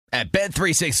At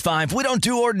Bet365, we don't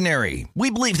do ordinary. We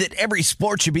believe that every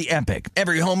sport should be epic.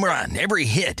 Every home run, every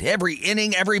hit, every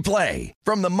inning, every play.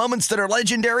 From the moments that are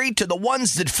legendary to the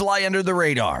ones that fly under the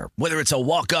radar. Whether it's a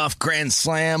walk-off grand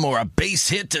slam or a base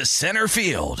hit to center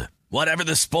field. Whatever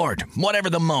the sport, whatever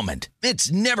the moment.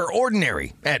 It's never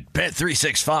ordinary at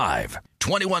Bet365.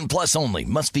 21 plus only.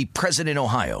 Must be present in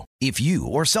Ohio. If you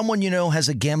or someone you know has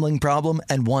a gambling problem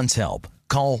and wants help,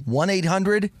 call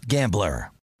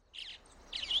 1-800-GAMBLER.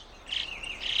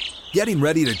 Getting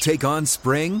ready to take on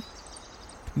spring?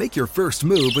 Make your first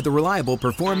move with the reliable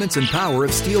performance and power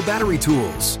of Steel battery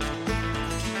tools.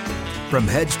 From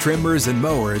hedge trimmers and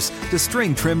mowers to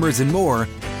string trimmers and more,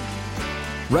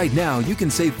 right now you can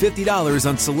save $50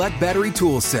 on select battery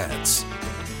tool sets.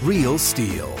 Real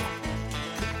Steel.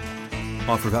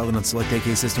 Offer valid on select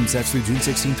AK system sets through June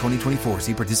 16, 2024.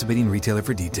 See participating retailer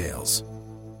for details.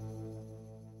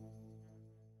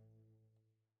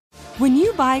 When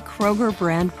you buy Kroger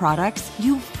brand products,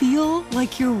 you feel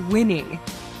like you're winning.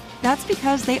 That's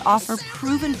because they offer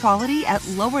proven quality at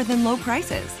lower than low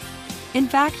prices. In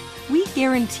fact, we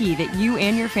guarantee that you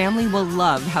and your family will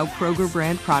love how Kroger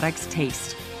brand products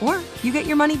taste, or you get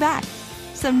your money back.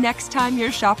 So next time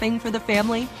you're shopping for the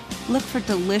family, look for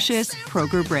delicious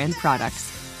Kroger brand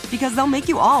products, because they'll make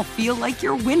you all feel like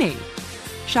you're winning.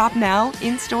 Shop now,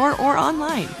 in-store, or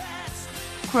online.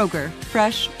 Kroger,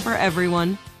 fresh for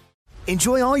everyone.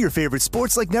 Enjoy all your favorite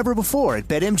sports like never before at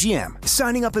BetMGM.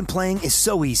 Signing up and playing is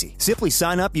so easy. Simply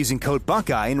sign up using code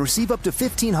Buckeye and receive up to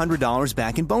 $1,500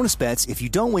 back in bonus bets if you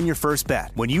don't win your first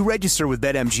bet. When you register with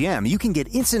BetMGM, you can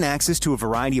get instant access to a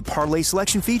variety of parlay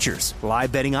selection features,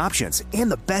 live betting options,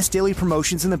 and the best daily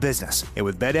promotions in the business. And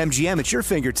with BetMGM at your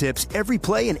fingertips, every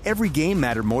play and every game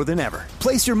matter more than ever.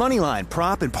 Place your moneyline,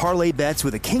 prop, and parlay bets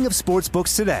with the king of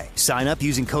sportsbooks today. Sign up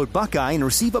using code Buckeye and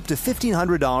receive up to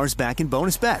 $1,500 back in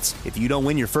bonus bets if you don't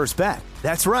win your first bet.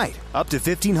 That's right, up to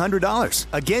 $1,500.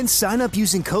 Again, sign up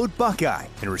using code Buckeye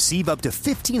and receive up to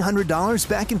 $1,500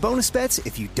 back in bonus bets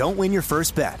if you don't win your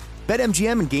first bet.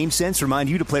 BetMGM and GameSense remind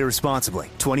you to play responsibly.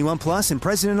 21 plus and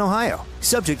present in Ohio.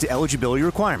 Subject to eligibility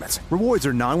requirements. Rewards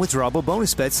are non-withdrawable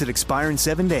bonus bets that expire in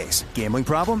 7 days. Gambling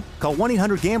problem? Call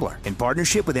 1-800-GAMBLER in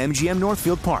partnership with MGM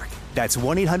Northfield Park. That's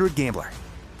 1-800-GAMBLER.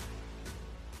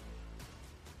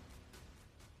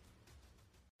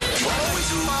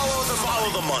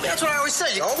 That's what I always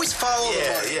say. You always follow the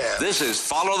money. Yeah. This is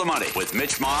Follow the Money with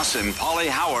Mitch Moss and Paulie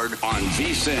Howard on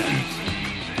VSiN.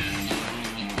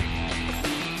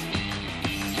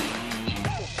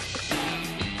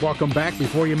 Welcome back.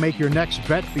 Before you make your next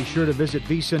bet, be sure to visit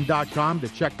VSiN.com to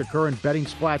check the current betting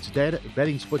splits data.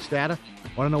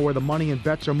 Want to know where the money and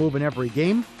bets are moving every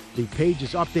game? The page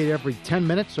is updated every 10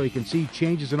 minutes so you can see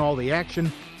changes in all the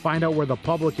action. Find out where the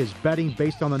public is betting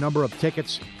based on the number of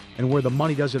tickets and where the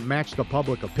money doesn't match the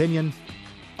public opinion.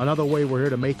 Another way we're here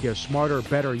to make you smarter,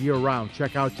 better year-round.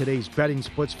 Check out today's betting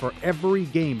splits for every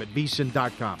game at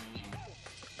VSiN.com.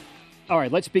 All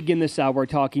right, let's begin this hour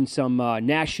talking some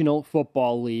National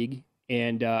Football League.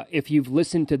 And if you've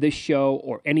listened to this show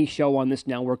or any show on this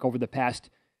network over the past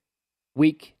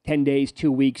week, 10 days,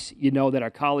 2 weeks, you know that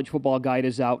our college football guide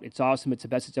is out. It's awesome. It's the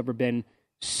best it's ever been.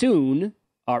 Soon,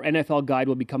 our NFL guide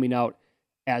will be coming out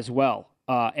as well.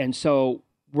 And so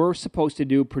we're supposed to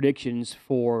do predictions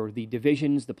for the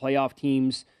divisions, the playoff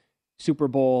teams, Super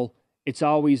Bowl. It's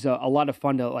always a lot of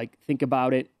fun to think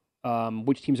about it,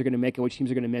 which teams are going to make it, which teams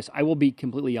are going to miss. I will be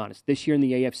completely honest. This year in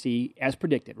the AFC, as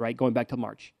predicted, right, going back to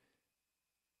March,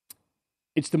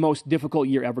 it's the most difficult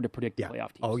year ever to predict the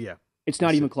playoff teams. Oh, yeah. It's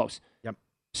not even close. Yep.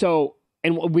 So,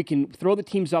 and we can throw the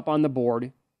teams up on the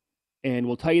board, and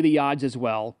we'll tell you the odds as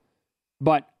well.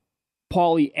 But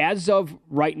Paulie, as of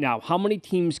right now, how many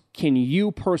teams can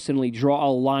you personally draw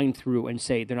a line through and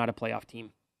say they're not a playoff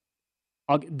team?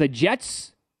 The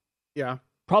Jets? Yeah.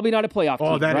 Probably not a playoff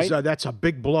team, right? That's a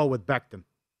big blow with Becton.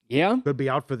 Yeah? Could be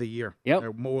out for the year.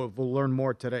 Yep. We'll learn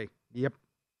more today. Yep.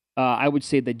 I would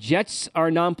say the Jets are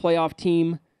a non-playoff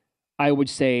team. I would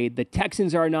say the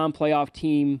Texans are a non-playoff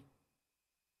team.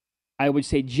 I would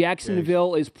say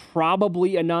Jacksonville is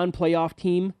probably a non-playoff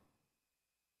team.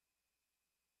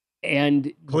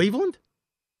 And Cleveland?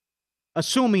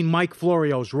 Assuming Mike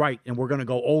Florio's right and we're going to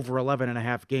go over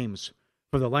 11.5 games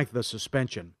for the length of the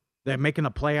suspension. They're making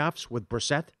the playoffs with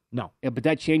Brissett? No. Yeah, but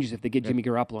that changes if they get Jimmy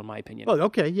Garoppolo, in my opinion. Oh,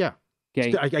 okay, yeah.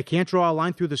 Okay. I can't draw a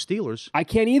line through the Steelers. I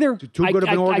can't either. Too good of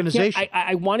an organization.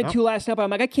 I wanted to last night, but I'm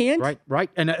like, I can't.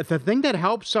 Right. And the thing that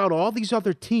helps out all these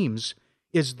other teams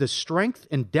is the strength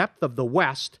and depth of the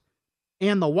West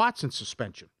and the Watson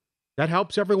suspension. That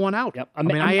helps everyone out. Yep.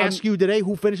 I asked you today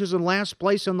who finishes in last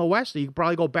place in the West. You can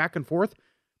probably go back and forth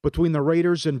between the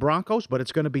Raiders and Broncos, but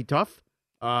it's going to be tough.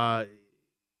 And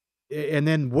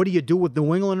then what do you do with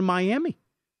New England and Miami?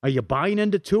 Are you buying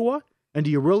into Tua? And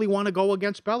do you really want to go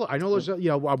against Bella? I know there's,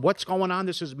 what's going on.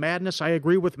 This is madness. I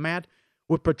agree with Matt,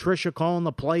 with Patricia calling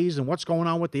the plays and what's going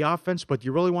on with the offense, but do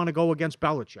you really want to go against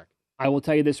Belichick? I will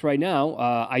tell you this right now.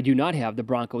 I do not have the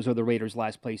Broncos or the Raiders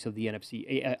last place of the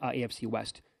AFC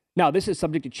West. Now, this is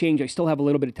subject to change. I still have a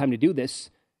little bit of time to do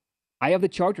this. I have the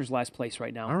Chargers last place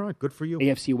right now. All right, good for you.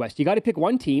 AFC West. You got to pick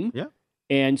one team. Yeah.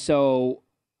 And so,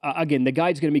 again, the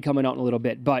guide's going to be coming out in a little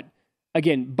bit. But,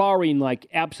 again, barring like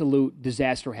absolute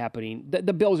disaster happening,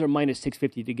 the Bills are minus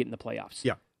 650 to get in the playoffs.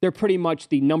 Yeah. They're pretty much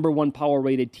the number one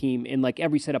power-rated team in like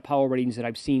every set of power ratings that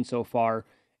I've seen so far.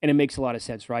 And it makes a lot of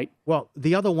sense, right? Well,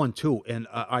 the other one, too, and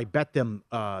I bet them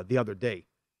the other day,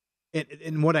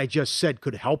 and what I just said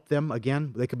could help them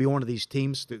again. They could be one of these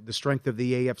teams, the strength of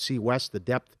the AFC West, the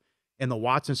depth, and the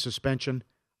Watson suspension.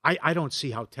 I don't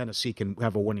see how Tennessee can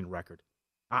have a winning record.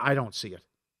 I don't see it.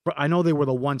 I know they were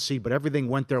the 1 seed, but everything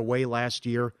went their way last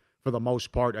year for the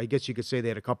most part. I guess you could say they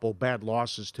had a couple bad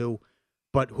losses, too.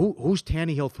 But who's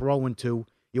Tannehill throwing to?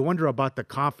 You wonder about the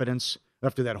confidence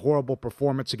after that horrible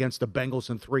performance against the Bengals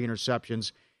and 3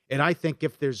 interceptions. And I think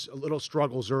if there's a little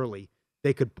struggles early,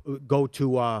 they could go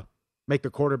to make the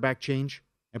quarterback change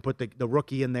and put the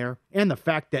rookie in there. And the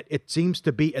fact that it seems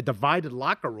to be a divided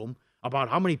locker room about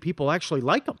how many people actually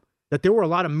like him. That there were a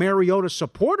lot of Mariota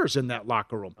supporters in that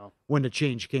locker room when the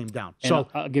change came down. And so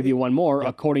I'll give you one more. Yeah.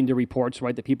 According to reports,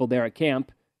 right, the people there at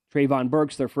camp, Trayvon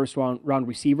Burks, their first round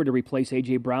receiver to replace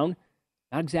A.J. Brown,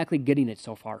 not exactly getting it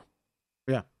so far.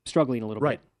 Yeah. Struggling a little bit.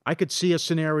 bit. I could see a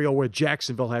scenario where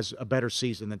Jacksonville has a better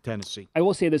season than Tennessee. I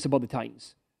will say this about the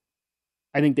Titans.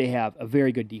 I think they have a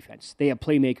very good defense. They have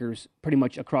playmakers pretty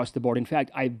much across the board. In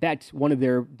fact, I bet one of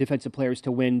their defensive players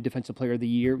to win Defensive Player of the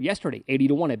Year yesterday,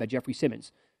 80-1. I bet Jeffrey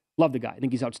Simmons. Love the guy. I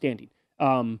think he's outstanding.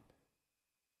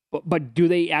 But do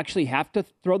they actually have to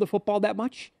throw the football that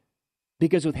much?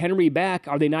 Because with Henry back,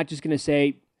 are they not just going to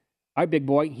say, all right, big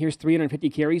boy, here's 350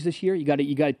 carries this year. You got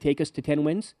to take us to 10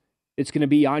 wins. It's going to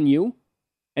be on you.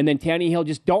 And then Tannehill,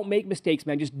 just don't make mistakes,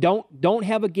 man. Just don't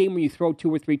have a game where you throw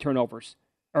 2 or 3 turnovers.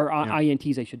 Or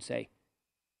INTs, I should say.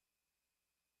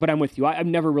 But I'm with you. I've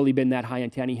never really been that high on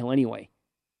Tannehill anyway.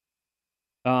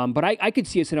 But I could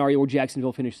see a scenario where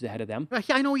Jacksonville finishes ahead of them.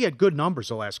 I know he had good numbers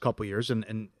the last couple of years,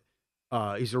 and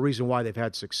he's the reason why they've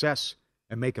had success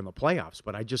in making the playoffs.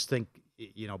 But I just think,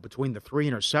 between the 3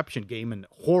 interception game and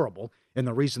horrible, and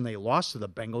the reason they lost to the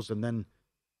Bengals, and then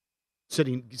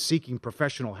seeking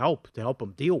professional help to help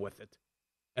them deal with it.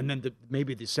 And then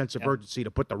maybe the sense of urgency to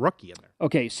put the rookie in there.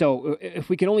 Okay, so if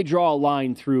we can only draw a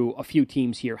line through a few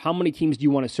teams here, how many teams do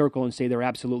you want to circle and say they're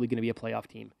absolutely going to be a playoff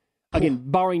team? Again,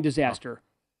 barring disaster.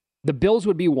 The Bills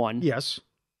would be one. Yes.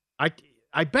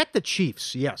 I bet the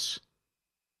Chiefs, yes.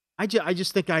 I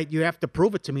just think you have to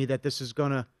prove it to me that this is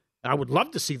going to... I would love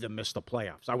to see them miss the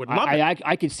playoffs. I would love it.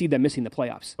 I could see them missing the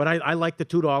playoffs. But I like the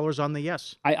 $2 on the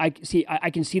yes. I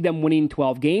can see them winning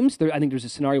 12 games. I think there's a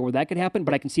scenario where that could happen,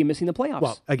 but I can see them missing the playoffs.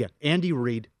 Well, again, Andy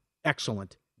Reid,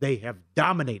 excellent. They have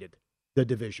dominated the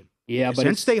division. Yeah, but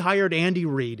since they hired Andy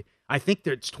Reid, I think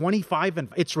it's 25 and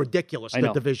it's ridiculous,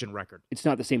 the division record. It's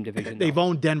not the same division. They've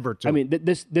owned Denver too. I mean,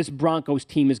 this Broncos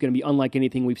team is going to be unlike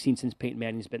anything we've seen since Peyton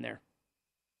Manning's been there.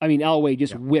 I mean, Elway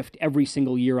just whiffed every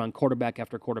single year on quarterback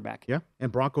after quarterback. Yeah,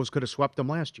 and Broncos could have swept them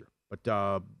last year, but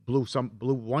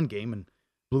blew one game and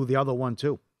blew the other one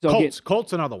too. So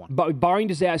Colts another one. Barring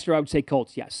disaster, I would say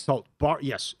Colts, yes.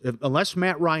 Yes. Unless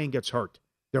Matt Ryan gets hurt,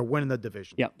 they're winning the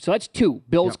division. Yeah, so that's 2.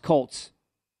 Bills, Colts.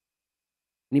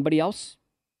 Anybody else?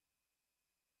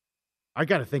 I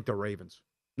got to think the Ravens.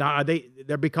 Now,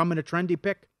 they're becoming a trendy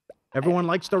pick. Everyone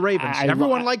likes the Ravens.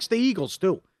 Everyone likes the Eagles,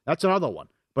 too. That's another one.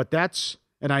 But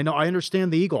and I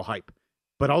understand the Eagle hype,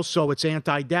 but also it's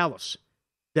anti-Dallas.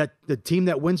 That the team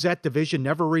that wins that division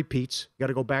never repeats. Got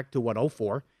to go back to,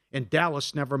 04. And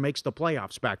Dallas never makes the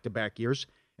playoffs back-to-back years.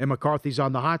 And McCarthy's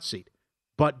on the hot seat.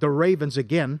 But the Ravens,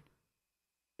 again,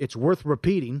 it's worth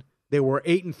repeating. They were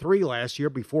 8-3 last year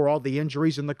before all the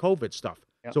injuries and the COVID stuff.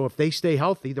 Yep. So if they stay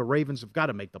healthy, the Ravens have got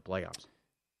to make the playoffs.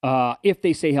 If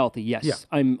they stay healthy, yes. Yeah.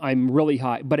 I'm really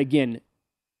high. But again,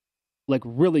 like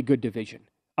really good division.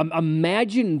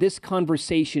 Imagine this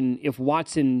conversation if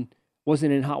Watson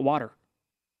wasn't in hot water.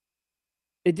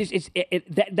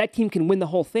 That team can win the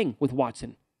whole thing with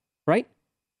Watson, right?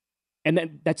 And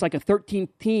then that's like a 13th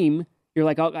team. You're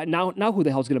like, oh, now who the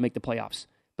hell's going to make the playoffs?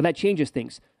 But that changes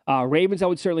things. Ravens, I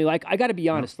would certainly like. I got to be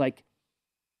honest, I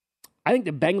think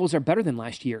the Bengals are better than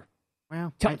last year.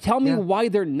 Well, tell me why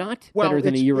they're not better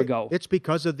than a year ago. It's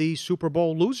because of the Super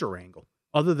Bowl loser angle.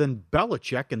 Other than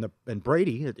Belichick and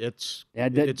Brady, it's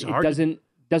hard.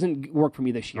 Doesn't work for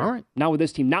me this year. All right. Not with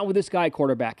this team. Not with this guy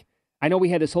quarterback. I know we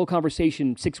had this whole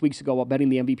conversation 6 weeks ago about betting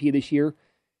the MVP this year.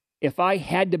 If I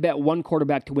had to bet one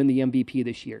quarterback to win the MVP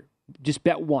this year, just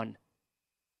bet one,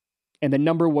 and the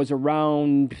number was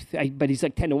around, but he's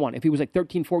like 10-1. If he was like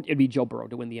 13-14, it'd be Joe Burrow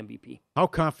to win the MVP. How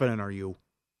confident are you?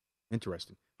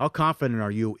 Interesting. How confident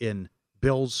are you in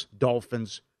Bills,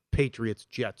 Dolphins, Patriots,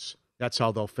 Jets? That's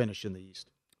how they'll finish in the East.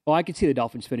 Well, I could see the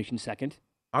Dolphins finishing second.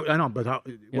 I know, but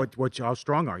how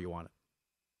strong are you on it?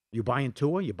 You buying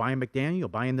Tua? You buying McDaniel? You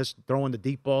buying this, throwing the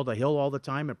deep ball to Hill all the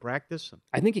time in practice?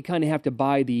 I think you kind of have to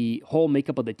buy the whole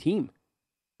makeup of the team.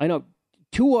 I know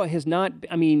Tua has not,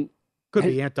 Could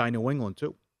be anti-New England,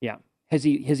 too. Yeah. Has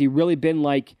he really been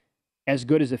like as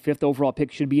good as a fifth overall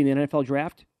pick should be in the NFL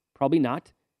draft? Probably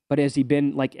not. But has he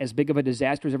been like as big of a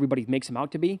disaster as everybody makes him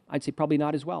out to be? I'd say probably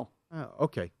not as well.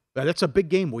 Okay. That's a big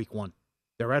game, week one.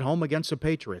 They're at home against the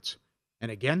Patriots. And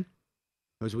again,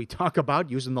 as we talk about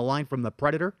using the line from the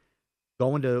Predator,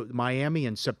 going to Miami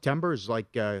in September is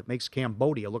like makes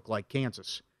Cambodia look like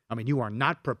Kansas. I mean, you are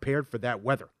not prepared for that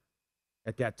weather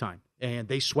at that time. And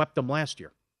they swept them last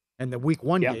year. And the week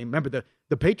one game, remember,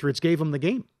 the Patriots gave them the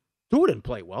game. Tua didn't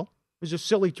play well. It was just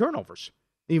silly turnovers.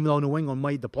 Even though New England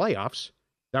made the playoffs,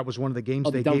 that was one of the games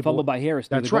they gave. Fumble by Harris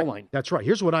near the goal line. That's right.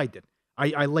 Here's what I did.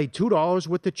 I laid $2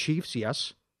 with the Chiefs,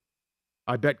 yes.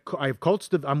 I have Colts.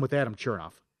 I'm with Adam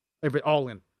Chernoff. All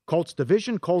in. Colts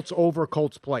division, Colts over,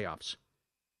 Colts playoffs.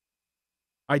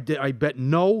 I bet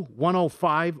no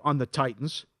 105 on the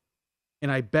Titans,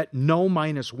 and I bet no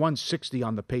minus 160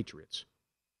 on the Patriots.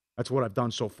 That's what I've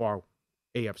done so far,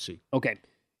 AFC. Okay.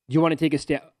 Do you want to take a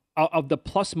step of the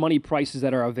plus money prices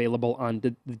that are available on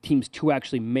the teams to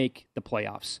actually make the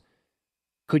playoffs?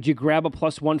 Could you grab a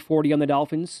plus 140 on the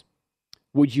Dolphins?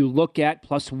 Would you look at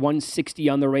plus 160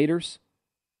 on the Raiders?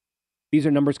 These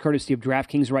are numbers courtesy of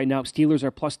DraftKings right now. Steelers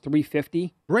are plus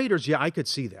 350. Raiders, yeah, I could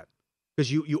see that.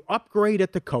 Because you upgrade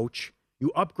at the coach.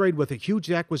 You upgrade with a huge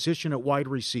acquisition at wide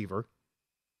receiver.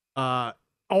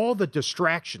 All the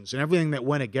distractions and everything that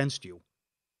went against you.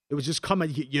 It was just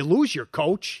coming. You lose your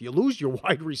coach. You lose your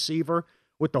wide receiver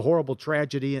with the horrible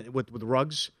tragedy with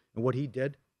Ruggs and what he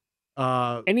did.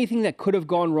 Anything that could have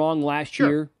gone wrong last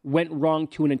year went wrong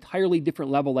to an entirely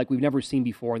different level like we've never seen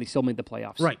before, and they still made the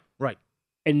playoffs. Right.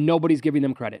 And nobody's giving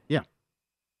them credit. Yeah.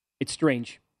 It's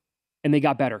strange. And they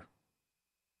got better.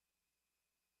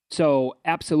 So,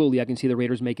 absolutely, I can see the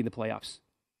Raiders making the playoffs.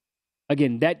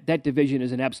 Again, that division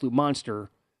is an absolute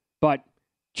monster, but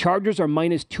Chargers are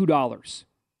minus $2.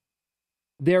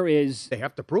 They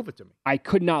have to prove it to me. I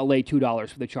could not lay $2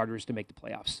 for the Chargers to make the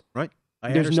playoffs. Right.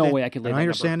 There's no way I could lay that I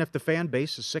understand number. if the fan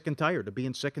base is sick and tired of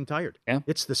being sick and tired. Yeah.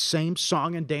 It's the same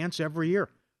song and dance every year.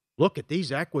 Look at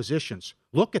these acquisitions.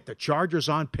 Look at the Chargers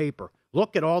on paper.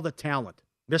 Look at all the talent.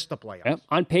 Missed the playoffs. Yeah.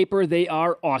 On paper, they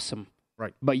are awesome.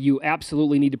 Right. But you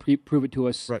absolutely need to prove it to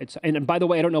us. Right. And by the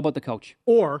way, I don't know about the coach.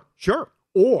 Or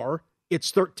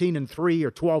it's 13-3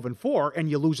 or 12-4, and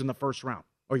you lose in the first round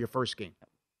or your first game.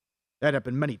 That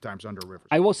happened many times under Rivers.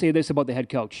 I will say this about the head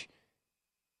coach.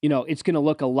 It's going to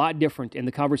look a lot different, and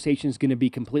the conversation is going to be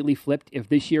completely flipped if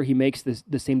this year he makes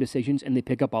the same decisions and they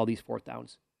pick up all these fourth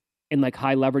downs in like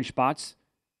high leverage spots.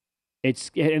 And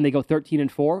they go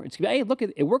 13-4. It's hey, look,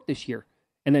 it worked this year,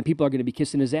 and then people are going to be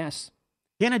kissing his ass.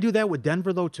 Can I do that with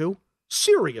Denver though too?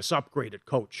 Serious upgraded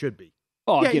coach should be.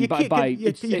 Oh, yeah,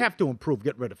 again, you have to improve.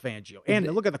 Get rid of Fangio, and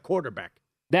look at the quarterback.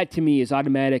 That to me is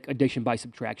automatic addition by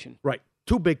subtraction. Right.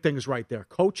 Two big things right there: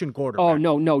 coach and quarterback. Oh,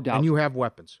 no doubt. And you have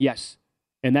weapons. Yes.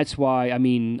 And that's why,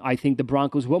 I think the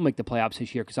Broncos will make the playoffs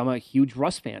this year because I'm a huge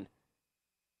Russ fan.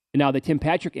 And now the Tim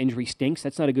Patrick injury stinks.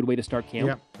 That's not a good way to start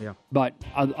camp. Yeah. But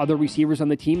other receivers on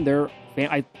the team,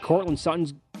 Cortland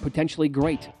Sutton's potentially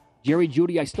great. Jerry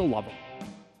Jeudy, I still love him.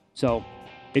 So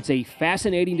it's a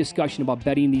fascinating discussion about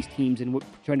betting these teams and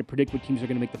trying to predict what teams are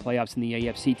going to make the playoffs in the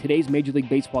AFC. Today's Major League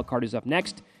Baseball card is up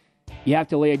next. You have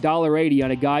to lay $1.80 on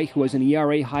a guy who has an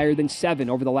ERA higher than 7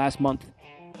 over the last month.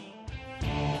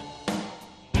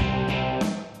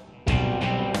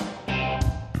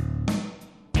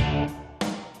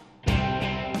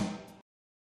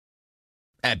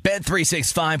 At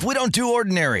Bet365, we don't do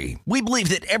ordinary. We believe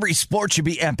that every sport should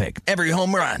be epic. Every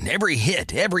home run, every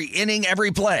hit, every inning,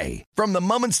 every play. From the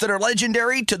moments that are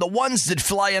legendary to the ones that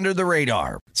fly under the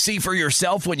radar. See for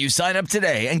yourself when you sign up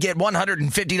today and get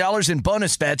 $150 in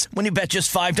bonus bets when you bet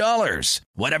just $5.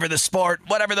 Whatever the sport,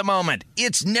 whatever the moment,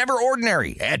 it's never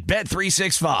ordinary at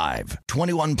Bet365.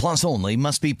 21 plus only.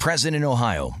 Must be present in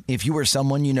Ohio. If you or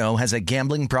someone you know has a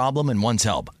gambling problem and wants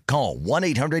help, call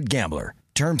 1-800-GAMBLER.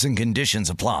 Terms and conditions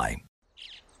apply.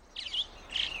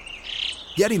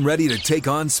 Getting ready to take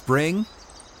on spring?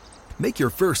 Make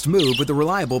your first move with the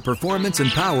reliable performance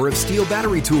and power of Steel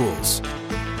battery tools.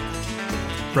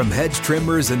 From hedge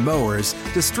trimmers and mowers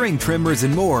to string trimmers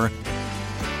and more,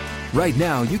 right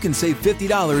now you can save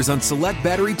 $50 on select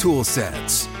battery tool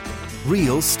sets.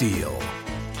 Real Steel.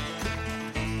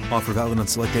 Offer valid on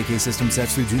select AK system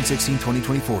sets through June 16,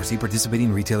 2024. See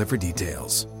participating retailer for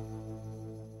details.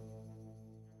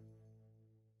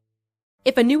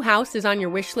 If a new house is on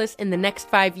your wish list in the next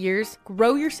 5 years,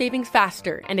 grow your savings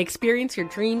faster and experience your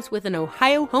dreams with an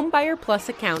Ohio Homebuyer Plus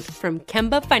account from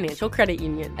Kemba Financial Credit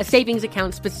Union. A savings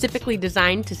account specifically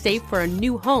designed to save for a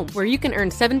new home where you can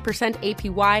earn 7%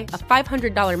 APY, a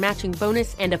 $500 matching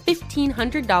bonus, and a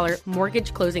 $1,500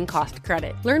 mortgage closing cost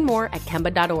credit. Learn more at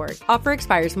Kemba.org. Offer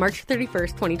expires March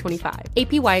 31st, 2025.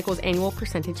 APY equals annual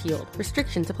percentage yield.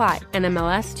 Restrictions apply.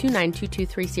 NMLS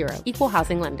 292230. Equal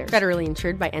housing lender. Federally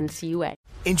insured by NCUA.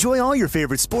 Enjoy all your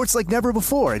favorite sports like never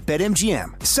before at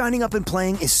BetMGM. Signing up and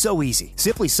playing is so easy.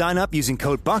 Simply sign up using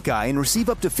code Buckeye and receive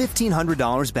up to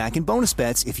 $1,500 back in bonus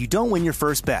bets if you don't win your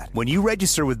first bet. When you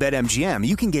register with BetMGM,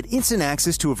 you can get instant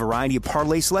access to a variety of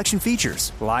parlay selection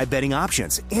features, live betting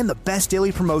options, and the best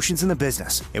daily promotions in the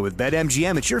business. And with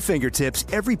BetMGM at your fingertips,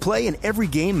 every play and every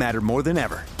game matter more than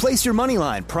ever. Place your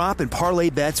moneyline, prop, and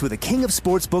parlay bets with the king of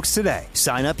sportsbooks today.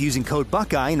 Sign up using code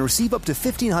Buckeye and receive up to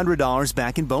 $1,500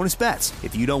 back in bonus bets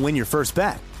if you don't win your first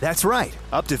bet. That's right,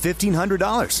 up to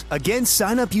 $1,500. Again,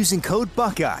 sign up using code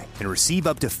Buckeye and receive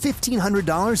up to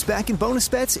 $1,500 back in bonus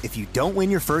bets if you don't win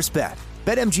your first bet.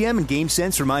 BetMGM and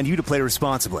GameSense remind you to play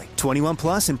responsibly. 21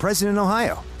 plus and present in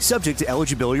Ohio. Subject to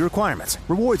eligibility requirements.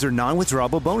 Rewards are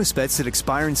non-withdrawable bonus bets that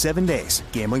expire in 7 days.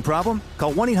 Gambling problem?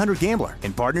 Call 1-800-GAMBLER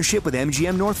in partnership with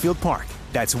MGM Northfield Park.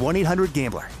 That's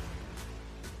 1-800-GAMBLER.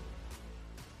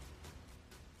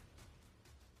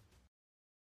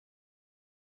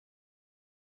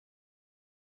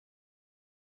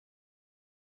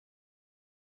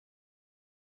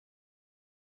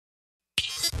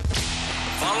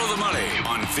 Follow the money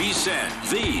on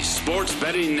VSiN, the Sports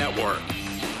Betting Network.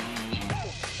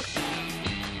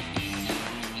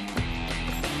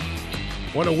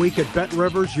 What a week at Bet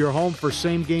Rivers, your home for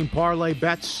same-game parlay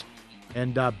bets.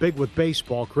 And big with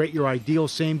baseball, create your ideal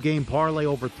same-game parlay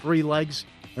over 3 legs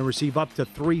and receive up to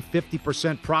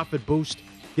 50% profit boost.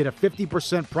 Get a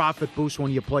 50% profit boost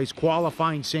when you place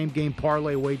qualifying same-game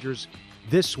parlay wagers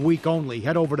this week only.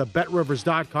 Head over to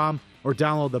BetRivers.com or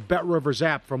download the Bet Rivers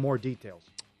app for more details.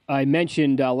 I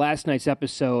mentioned last night's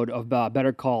episode of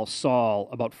Better Call Saul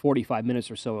about 45 minutes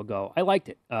or so ago. I liked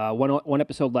it. One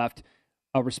episode left.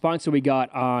 A response that we got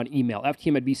on email,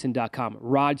 ftm@vsin.com.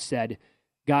 Rod said,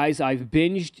 guys, I've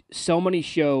binged so many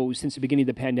shows since the beginning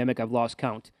of the pandemic, I've lost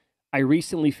count. I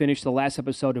recently finished the last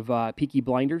episode of Peaky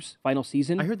Blinders, final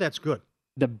season. I heard that's good.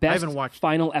 The best watched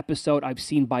final episode I've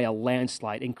seen by a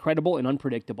landslide. Incredible and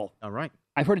unpredictable. All right.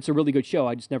 I've heard it's a really good show.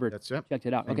 I just never checked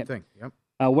it out. Same okay. thing. Yep.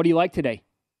 What do you like today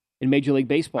in Major League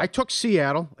Baseball? I took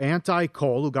Seattle,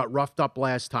 anti-Cole, who got roughed up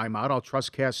last time out. I'll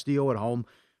trust Castillo at home,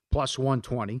 plus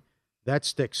 120. That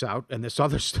sticks out. And this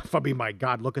other stuff, I mean, my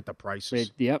God, look at the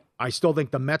prices. Yep. I still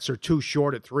think the Mets are too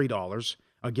short at $3.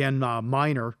 Again,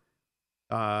 minor.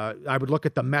 I would look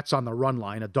at the Mets on the run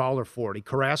line, $1.40.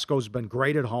 Carrasco's been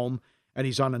great at home, and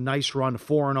he's on a nice run,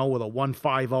 4-0 with a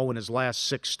 1.50 in his last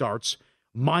 6 starts.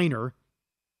 Minor.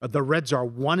 The Reds are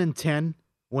 1-10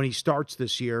 when he starts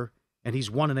this year, and he's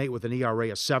 1-8 with an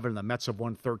ERA of 7, and the Mets have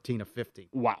won 13 of 15.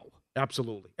 Wow.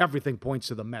 Absolutely. Everything points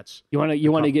to the Mets. You want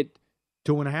to get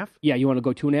 2.5? Yeah, you want to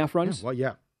go 2.5 runs? Yeah, well,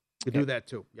 yeah. You do that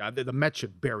too. Yeah, the Mets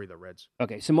should bury the Reds.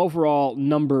 Okay, some overall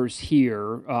numbers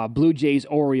here. Blue Jays,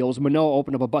 Orioles. Manoah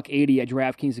opened up $180 at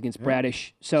DraftKings against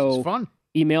Bradish. So it's fun.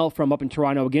 Email from up in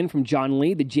Toronto again from John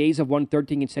Lee. The Jays have won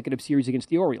 13 consecutive series against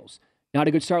the Orioles. Not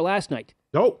a good start last night.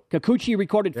 No. Kikuchi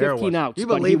recorded 15 outs. You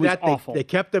but believe he was that? awful. They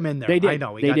kept him in there. They did. I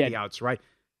know. He got the outs, right?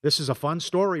 This is a fun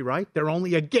story, right? They're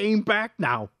only a game back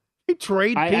now. They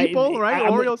trade people, right?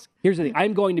 Orioles. Here's the thing.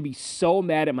 I'm going to be so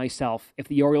mad at myself if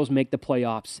the Orioles make the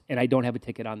playoffs and I don't have a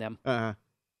ticket on them. I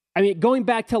mean, going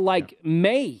back to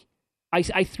May,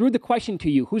 I threw the question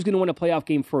to you, who's going to win a playoff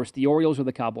game first, the Orioles or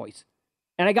the Cowboys?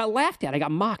 And I got laughed at. I got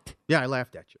mocked. Yeah, I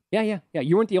laughed at you. Yeah.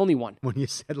 You weren't the only one. When you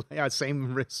said,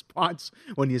 same response,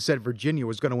 when you said Virginia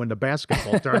was going to win the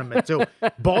basketball tournament, too.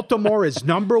 Baltimore is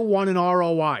number 1 in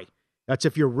ROI. That's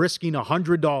if you're risking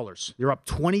 $100. You're up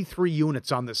 23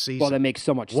 units on the season. Well, that makes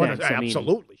so much sense.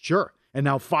 Absolutely, sure. And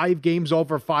now 5 games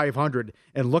over 500.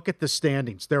 And look at the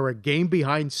standings. They're a game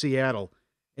behind Seattle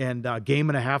and a game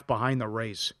and a half behind the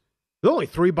Rays. They're only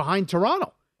 3 behind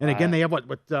Toronto. And again, they have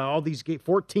all these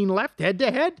 14 left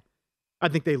head-to-head? I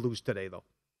think they lose today, though.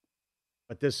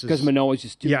 But this is... Because Manoah's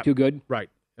just too good? Right.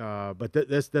 But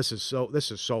this is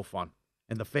so fun,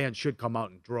 and the fans should come out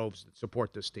in droves to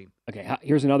support this team. Okay,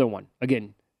 here's another one.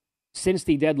 Again, since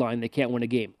the deadline, they can't win a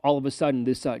game. All of a sudden,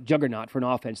 this juggernaut for an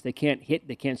offense, they can't hit,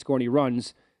 they can't score any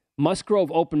runs.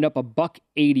 Musgrove opened up a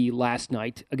 $180 last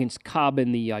night against Cobb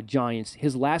and the Giants.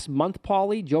 His last month,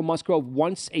 Paulie, Joe Musgrove,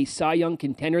 once a Cy Young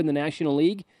contender in the National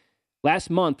League.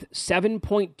 Last month,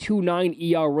 7.29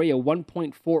 ERA, a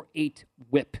 1.48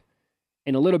 whip,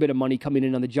 and a little bit of money coming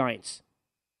in on the Giants.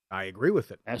 I agree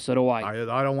with it. So do I.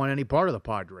 I don't want any part of the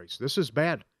Padres. This is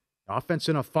bad. Offense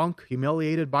in a funk,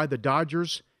 humiliated by the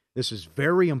Dodgers. This is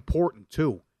very important,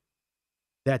 too,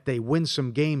 that they win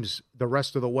some games the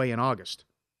rest of the way in August,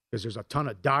 because there's a ton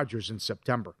of Dodgers in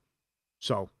September.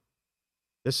 So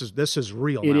this is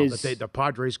real now, that the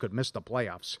Padres could miss the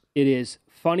playoffs. It is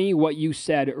funny what you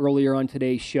said earlier on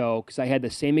today's show, because I had the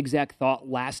same exact thought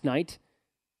last night,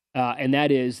 and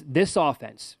that is this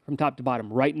offense from top to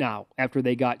bottom right now, after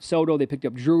they got Soto, they picked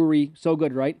up Drury, so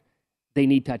good, right? They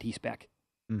need Tatis back.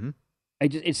 Mm-hmm.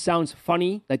 It sounds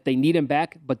funny that they need him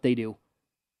back, but they do.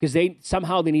 Because they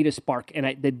need a spark,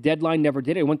 and the deadline never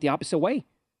did it. It went the opposite way.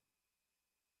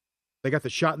 They got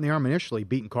the shot in the arm initially,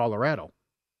 beating Colorado.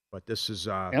 But this is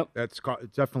it's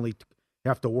definitely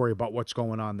have to worry about what's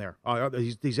going on there.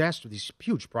 These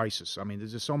huge prices. I mean,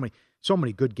 there's just so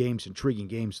many good games, intriguing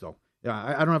games, though.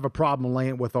 I don't have a problem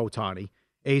laying with Ohtani.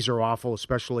 A's are awful,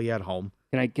 especially at home.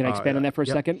 Can I expand on that for a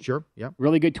second? Sure, yeah.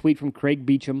 Really good tweet from Craig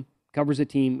Beecham, covers a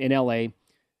team in L.A.,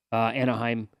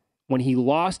 Anaheim. When he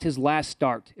lost his last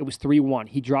start, it was 3-1.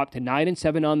 He dropped to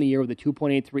 9-7 on the year with a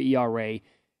 2.83 ERA,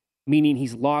 meaning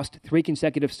he's lost 3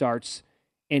 consecutive starts,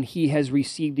 and he has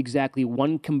received exactly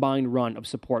 1 combined run of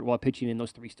support while pitching in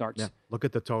those 3 starts. Yeah, look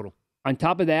at the total. On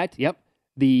top of that,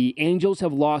 the Angels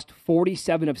have lost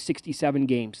 47 of 67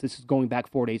 games. This is going back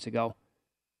 4 days ago.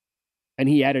 And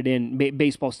he added in,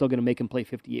 baseball's still going to make him play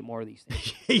 58 more of these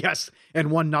things. Yes, and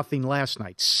 1-0 last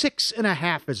night.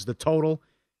 6.5 is the total.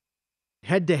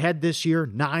 Head-to-head this year,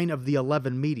 9 of the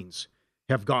 11 meetings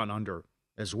have gone under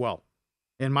as well.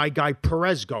 And my guy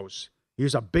Perez goes.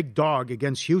 He's a big dog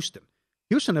against Houston.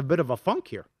 Houston a bit of a funk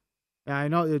here. I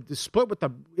know the split with the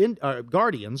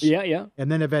Guardians. Yeah.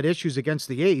 And then have had issues against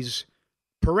the A's.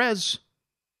 Perez,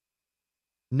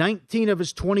 19 of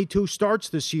his 22 starts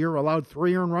this year, allowed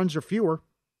 3 earned runs or fewer.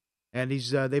 And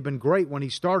they've been great when he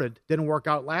started. Didn't work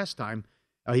out last time.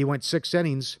 He went 6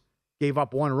 innings, gave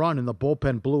up 1 run, and the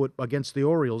bullpen blew it against the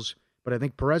Orioles. But I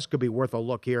think Perez could be worth a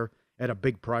look here at a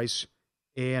big price.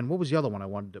 And what was the other one I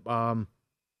wanted to...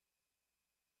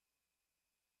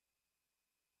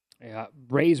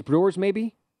 Rays, Brewers,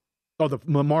 maybe? Oh, the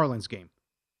Marlins game.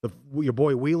 Your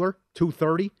boy Wheeler,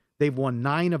 230. They've won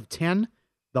 9 of 10.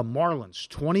 The Marlins,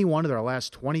 21 of their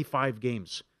last 25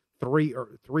 games. 3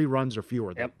 runs or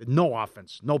fewer. Yep. No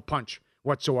offense, no punch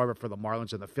whatsoever for the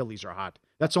Marlins, and the Phillies are hot.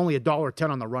 That's only $1.10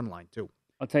 on the run line, too.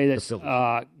 I'll tell you this.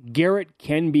 Garrett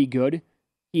can be good.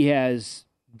 He has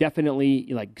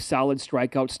definitely solid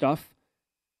strikeout stuff.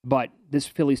 But this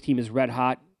Phillies team is red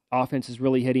hot. Offense is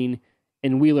really hitting.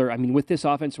 And Wheeler, I mean, with this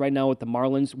offense right now with the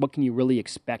Marlins, what can you really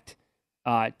expect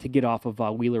to get off of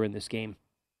Wheeler in this game?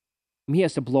 I mean, he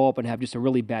has to blow up and have just a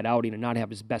really bad outing and not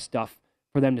have his best stuff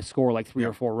for them to score 3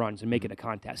 or 4 runs and make it a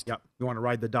contest. Yeah. You want to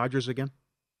ride the Dodgers again?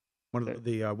 One of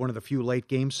the few late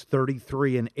games,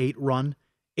 33-8 run,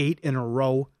 8 in a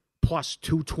row, plus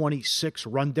 226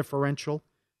 run differential,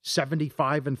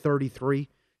 75-33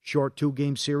 short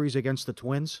 2-game series against the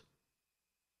Twins.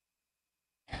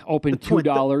 Open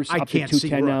 $2 up to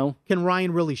 $2.10 now. Can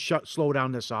Ryan really slow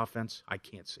down this offense? I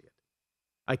can't see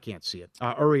it.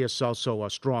 Urias also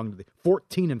strong,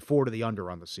 14-4 to the under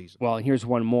on the season. Well, and here's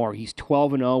one more. He's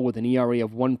 12-0 with an ERA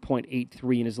of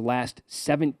 1.83 in his last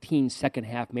 17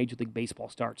 second-half Major League Baseball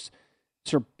starts.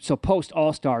 So post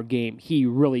All-Star game, he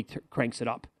really cranks it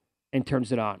up and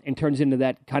turns it on and turns into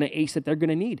that kind of ace that they're going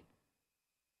to need.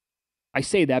 I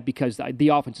say that because the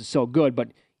offense is so good, but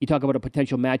you talk about a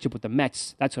potential matchup with the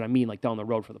Mets. That's what I mean, down the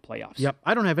road for the playoffs. Yep.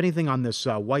 I don't have anything on this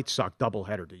White Sox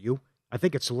doubleheader. Do you? I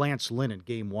think it's Lance Lynn in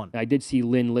Game 1. I did see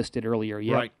Lynn listed earlier.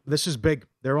 Yeah. Right. This is big.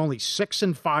 They're only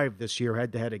 6-5 this year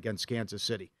head-to-head against Kansas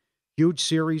City. Huge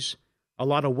series. A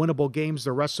lot of winnable games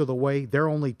the rest of the way. They're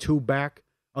only 2 back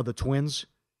of the Twins.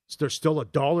 There's still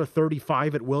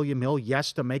 $1.35 at William Hill,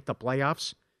 yes, to make the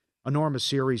playoffs. Enormous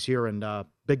series here and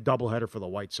big doubleheader for the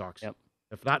White Sox. Yep.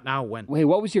 If not now, when? Hey,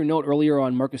 what was your note earlier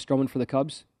on Marcus Stroman for the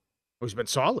Cubs? He's been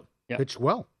solid. Yep. Pitched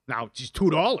well. Now, he's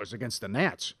 $2 against the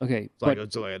Nats. Okay. It's like a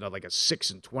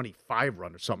 6-25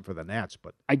 run or something for the Nats.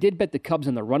 But I did bet the Cubs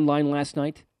on the run line last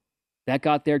night. That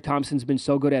got there. Thompson's been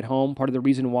so good at home. Part of the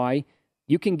reason why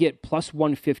You can get plus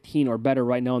 115 or better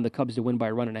right now on the Cubs to win by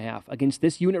a run and a half. Against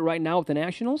this unit right now with the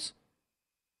Nationals,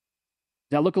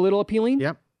 does that look a little appealing?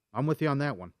 Yep, I'm with you on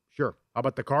that one. Sure. How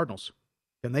about the Cardinals?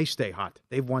 Can they stay hot?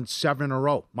 They've won 7 in a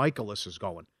row. Michaelis is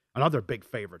going. Another big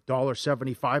favorite,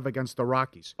 $1.75 against the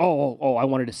Rockies. Oh, I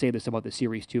wanted to say this about the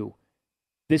series, too.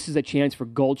 This is a chance for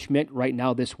Goldschmidt right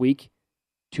now this week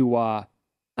to, I'm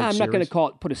not going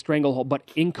to put a stranglehold,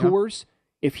 but in Coors,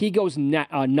 if he goes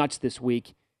nuts this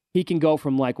week, he can go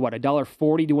from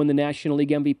 $1.40 to win the National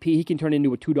League MVP. He can turn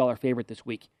into a $2 favorite this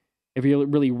week if he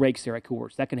really rakes there at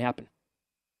Coors. That can happen.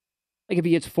 Like if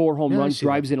he hits 4 home runs,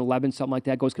 drives in 11, something like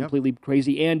that, goes completely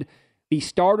crazy. And the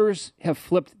starters have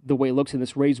flipped the way it looks in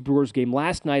this Rays-Brewers game.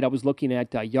 Last night I was looking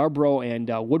at Yarbrough and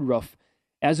Woodruff.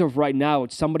 As of right now,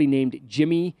 it's somebody named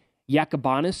Jimmy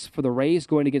Yacobanis for the Rays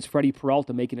going against Freddie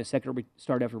Peralta, making a second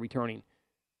start after returning.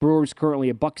 Brewers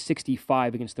currently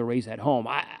 $1.65 against the Rays at home.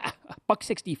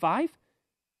 $1.65?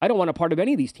 I don't want a part of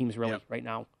any of these teams really right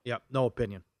now. Yep, no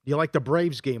opinion. Do you like the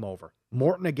Braves game over?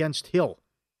 Morton against Hill.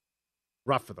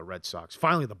 Rough for the Red Sox.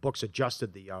 Finally, the books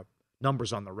adjusted the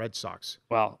numbers on the Red Sox.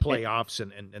 Well, playoffs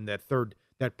and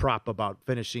that prop about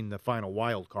finishing the final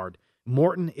wild card.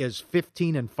 Morton is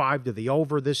 15-5 to the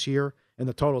over this year, and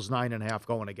the total's 9.5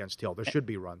 going against Hill. There should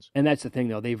be runs. And that's the thing,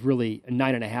 though. They've really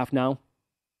 9.5 now.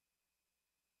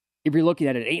 If you're looking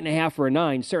at an 8.5 or a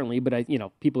 9, certainly, but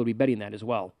people would be betting that as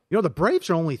well. The Braves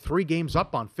are only 3 games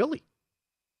up on Philly.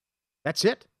 That's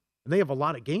it. And they have a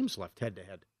lot of games left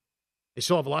head-to-head. They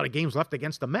still have a lot of games left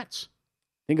against the Mets.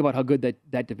 Think about how good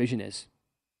that division is.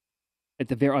 At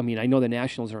the I know the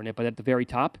Nationals are in it, but at the very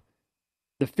top,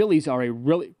 the Phillies are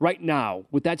right now,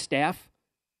 with that staff,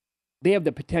 they have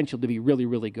the potential to be really,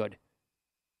 really good.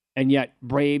 And yet,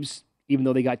 Braves, even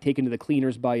though they got taken to the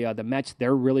cleaners by the Mets,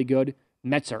 they're really good.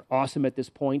 Mets are awesome at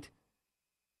this point.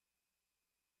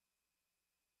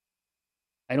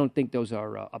 I don't think those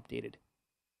are updated.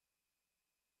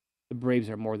 The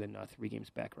Braves are more than 3 games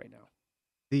back right now.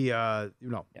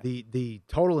 The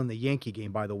total in the Yankee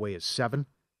game, by the way, is 7.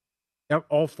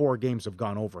 All 4 games have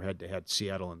gone over head-to-head,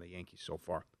 Seattle and the Yankees so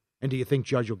far. And do you think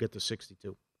Judge will get to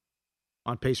 62?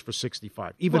 On pace for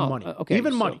 65. Even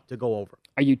money to go over.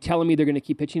 Are you telling me they're going to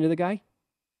keep pitching to the guy?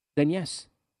 Then yes.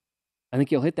 I think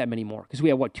he'll hit that many more. Because we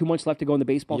have, 2 months left to go in the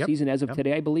baseball season as of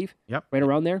today, I believe? Yep. Right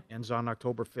around there? Ends on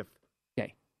October 5th.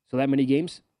 Okay. So that many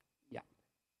games? Yeah.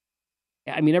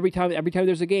 I mean, every time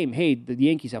there's a game, hey, the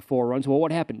Yankees have 4 runs. Well,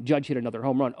 what happened? Judge hit another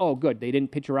home run. Oh, good. They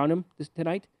didn't pitch around him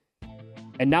tonight?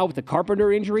 And now with the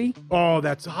Carpenter injury? Oh,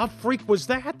 how freak was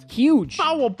that? Huge.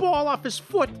 Foul ball off his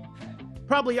foot.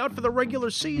 Probably out for the regular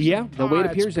season. Yeah, the way it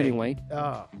appears anyway.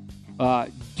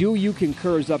 Do you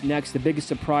concur is up next? The biggest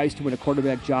surprise to win a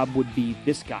quarterback job would be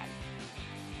this guy.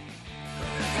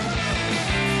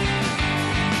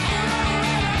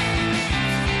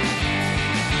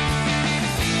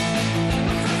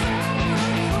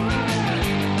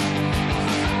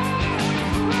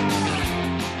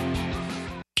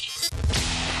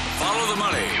 Follow the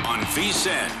money on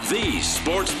VSiN, the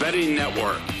Sports Betting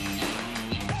Network.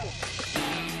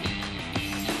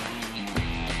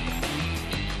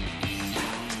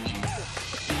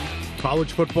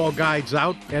 College football guide's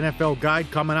out. NFL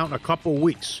guide coming out in a couple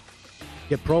weeks.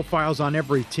 Get profiles on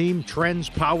every team, trends,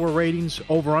 power ratings,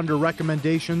 over-under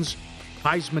recommendations,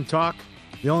 Heisman talk.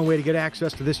 The only way to get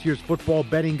access to this year's football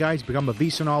betting guides, become a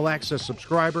VSiN All Access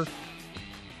subscriber.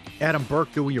 Adam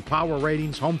Burke doing your power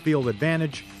ratings, home field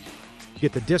advantage.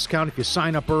 Get the discount if you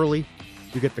sign up early.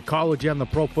 You get the college and the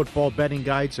pro football betting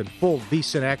guides and full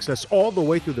VSiN access all the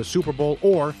way through the Super Bowl,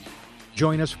 or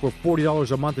join us for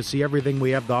 $40 a month to see everything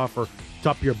we have to offer to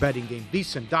up your betting game.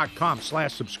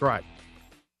 VSiN.com/subscribe.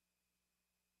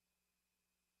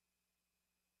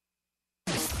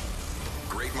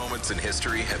 Great moments in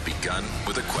history have begun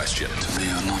with a question. To be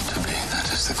or not to be,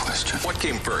 that is the question. What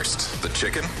came first, the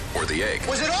chicken or the egg?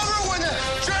 Was it over when the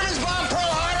Germans bombed Pearl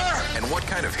Harbor? And what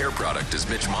kind of hair product does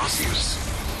Mitch Moss use?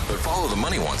 But Follow the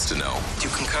Money wants to know. Do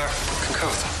you concur? Concur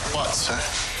with that? What, sir?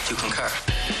 Do you concur?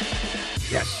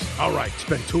 Yes. All right. It's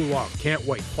been too long. Can't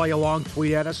wait. Play along.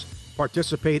 Tweet at us.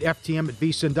 Participate.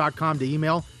 FTM@vsin.com to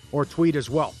email or tweet as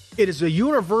well. It is a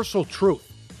universal truth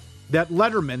that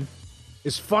Letterman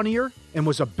is funnier and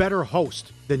was a better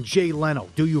host than Jay Leno.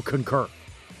 Do you concur?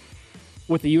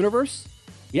 With the universe?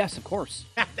 Yes, of course.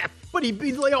 But he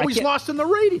always lost in the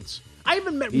ratings. I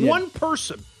haven't met one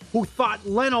person who thought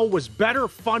Leno was better,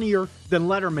 funnier than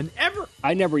Letterman ever.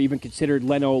 I never even considered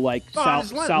Leno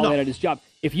solid at his job.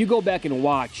 If you go back and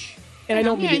watch, and I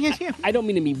don't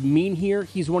mean to be mean here,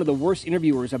 he's one of the worst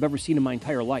interviewers I've ever seen in my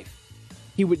entire life.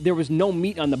 There was no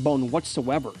meat on the bone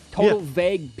whatsoever. Total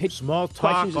vague pitch, small talk,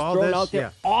 questions just all thrown this. out there.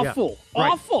 Yeah. Awful, Yeah.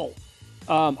 Right. awful.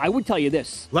 I would tell you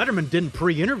this. Letterman didn't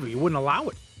pre-interview. He wouldn't allow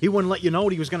it. He wouldn't let you know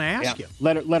what he was going to ask you.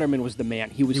 Letterman was the man.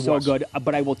 He was good.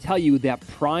 But I will tell you that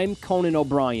prime Conan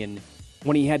O'Brien,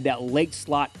 when he had that late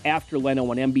slot after Leno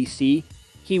on NBC,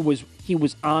 he was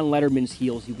on Letterman's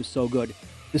heels. He was so good.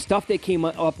 The stuff they came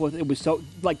up with, it was so,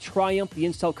 like Triumph, the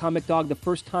Incel comic dog, the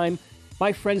first time,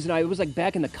 my friends and I, it was like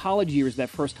back in the college years that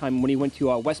first time when he went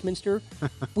to Westminster,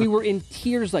 we were in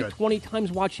tears like 20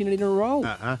 times watching it in a row.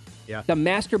 Yeah. The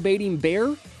masturbating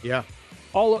bear. Yeah.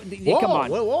 Come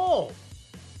on. Whoa.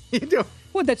 You do.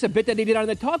 Well, that's a bit that they did on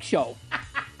the talk show.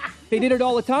 They did it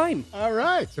all the time. All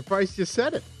right. Surprised you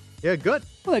said it. Yeah, good.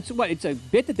 Well, it's a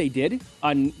bit that they did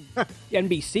on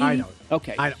NBC. I know.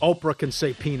 Okay. Oprah can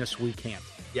say penis, we can't.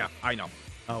 Yeah, I know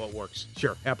how it works.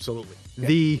 Sure, absolutely.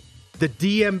 Okay. The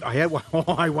DM,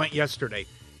 I went yesterday.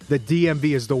 The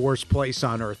DMV is the worst place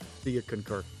on earth. Do you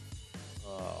concur?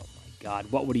 Oh, my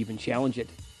God. What would even challenge it?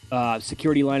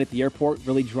 Security line at the airport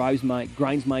really grinds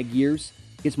my gears,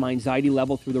 gets my anxiety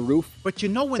level through the roof. But you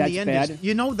know when the end is,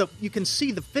 you can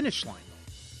see the finish line.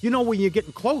 You know when you're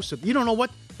getting close. You don't know when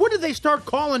did they start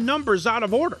calling numbers out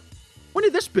of order? When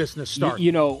did this business start?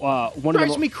 One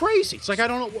drives me crazy. It's like I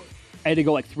don't know. I had to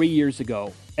go like 3 years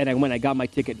ago, and I got my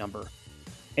ticket number,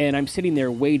 and I'm sitting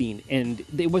there waiting, and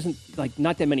it wasn't like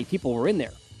not that many people were in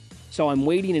there. So I'm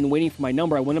waiting for my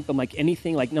number. I went up to like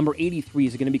anything like number 83.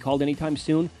 Is it going to be called anytime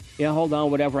soon? Yeah, hold on,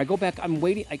 whatever. I go back. I'm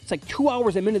waiting. It's like 2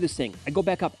 hours I'm into this thing. I go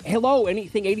back up. Hello,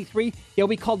 anything 83? Yeah,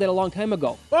 we called that a long time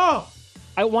ago. Oh!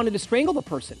 I wanted to strangle the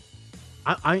person.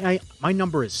 My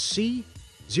number is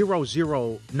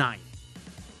C009.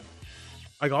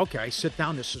 I go, okay, I sit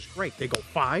down. This is great. They go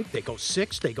 5, they go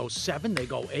 6, they go 7, they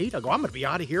go 8. I go, I'm going to be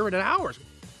out of here in an hour.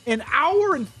 An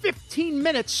hour and 15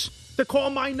 minutes to call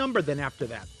my number then after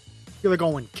that. They're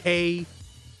going K,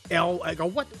 L. I go,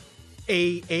 what?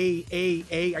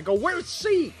 A. I go, where's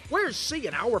C? Where's C?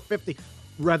 An hour 50.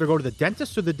 Rather go to the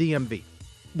dentist or the DMV?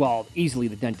 Well, easily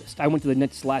the dentist. I went to the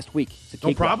dentist last week. It's a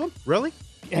no problem? Really?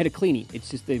 I had a cleaning. It's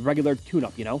just the regular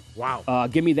tune-up, Wow.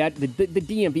 Give me that. The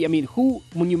DMV. I mean,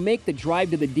 when you make the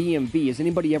drive to the DMV, has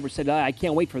anybody ever said, I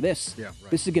can't wait for this? Yeah,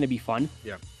 right. This is going to be fun.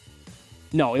 Yeah.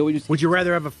 No, it was just... Would you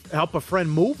rather help a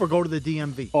friend move or go to the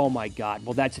DMV? Oh, my God.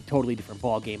 Well, that's a totally different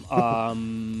ballgame.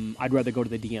 I'd rather go to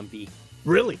the DMV.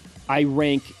 Really? I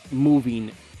rank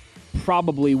moving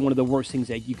probably one of the worst things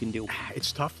that you can do.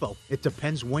 It's tough, though. It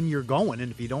depends when you're going,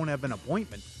 and if you don't have an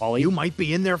appointment, Paulie, you might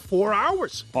be in there 4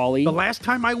 hours. Paulie, the last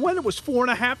time I went, it was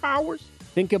 4.5 hours.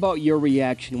 Think about your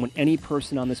reaction when any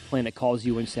person on this planet calls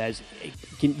you and says, hey,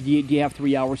 do you have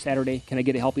 3 hours Saturday? Can I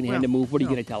get a helping hand to move? What are you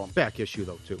going to tell them? Back issue,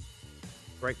 though, too.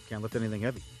 Right, can't lift anything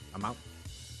heavy. I'm out.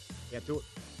 Can't do it.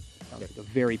 Sounds like a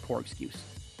very poor excuse.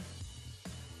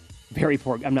 Very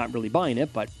poor. I'm not really buying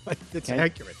it, but... It's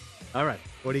accurate. All right,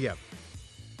 what do you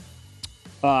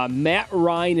got? Matt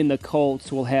Ryan and the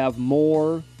Colts will have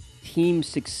more team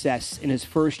success in his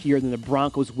first year than the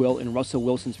Broncos will in Russell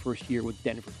Wilson's first year with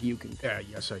Denver. Do you concur?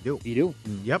 Yes, I do. You do?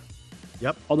 Yep.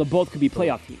 Although both could be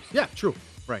playoff teams. Yeah, true.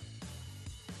 Right.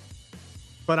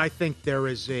 But I think there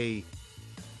is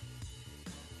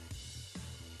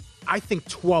I think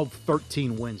 12,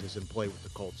 13 wins is in play with the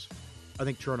Colts. I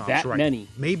think Chernoff's right. That many?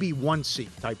 Maybe 1 seat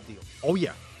type deal. Oh,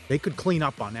 yeah. They could clean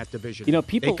up on that division.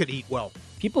 They could eat well.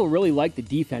 People really like the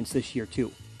defense this year,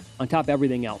 too, on top of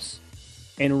everything else.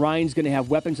 And Ryan's going to have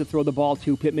weapons to throw the ball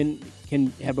to. Pittman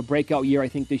can have a breakout year, I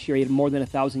think, this year. He had more than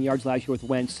 1,000 yards last year with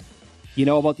Wentz. You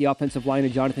know about the offensive line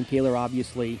of Jonathan Taylor,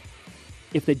 obviously.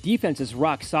 If the defense is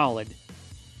rock solid,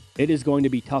 it is going to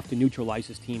be tough to neutralize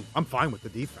this team. I'm fine with the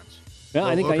defense. Yeah,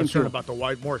 I think I am too.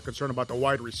 More concerned about the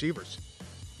wide receivers.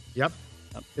 Yep.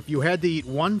 If you had to eat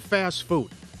one fast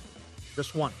food,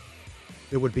 just one,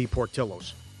 it would be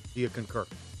Portillo's. Do you concur?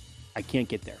 I can't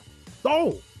get there.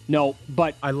 Oh! No,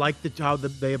 but... I like how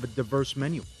they have a diverse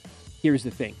menu. Here's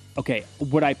the thing. Okay,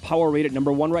 would I power rate it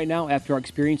number one right now after our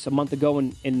experience a month ago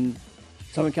in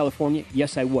Southern California?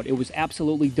 Yes, I would. It was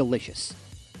absolutely delicious.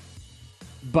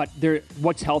 But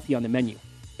what's healthy on the menu?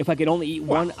 If I could only eat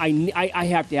one, I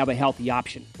have to have a healthy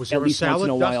option. Was there at least a salad, once in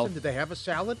a while. Dustin? Did they have a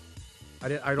salad? I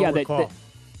don't recall.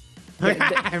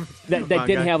 That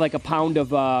didn't have like a pound of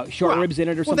short ribs in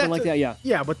it or something like that. Yeah.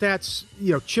 Yeah, but that's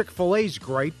Chick-fil-A's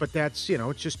great, but that's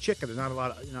it's just chicken. There's not a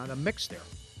lot of a mix there.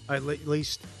 At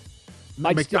least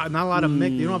not a lot of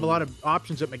mix. You don't have a lot of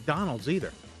options at McDonald's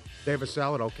either. They have a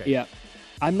salad, okay. Yeah.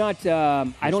 I'm not.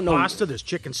 I don't know. There's pasta. There's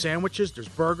chicken sandwiches. There's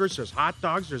burgers. There's hot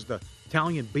dogs. There's the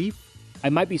Italian beef. I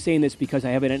might be saying this because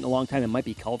I haven't eaten in a long time. It might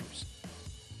be Culver's.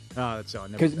 Oh, that's all.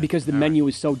 Because the menu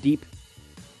is so deep.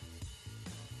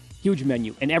 Huge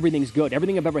menu, and everything's good.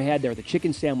 Everything I've ever had there. The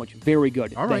chicken sandwich, very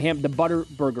good. All right. The butter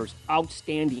burgers,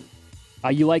 outstanding.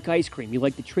 You like ice cream. You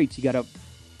like the treats. You got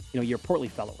you're a portly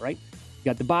fellow, right? You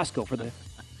got the Bosco for the,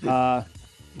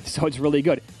 so it's really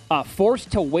good.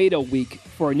 Forced to wait a week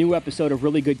for a new episode of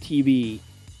really good TV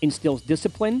instills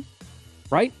discipline,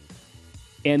 right?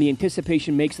 And the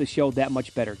anticipation makes the show that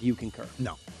much better. Do you concur?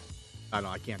 No.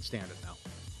 I can't stand it now.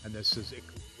 And this is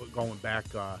going back,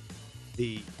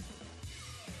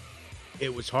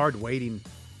 it was hard waiting,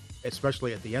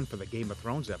 especially at the end for the Game of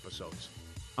Thrones episodes.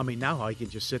 I mean, now I can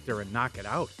just sit there and knock it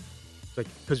out. It's like,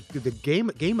 because the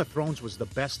Game of Thrones was the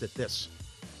best at this.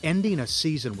 Ending a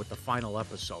season with the final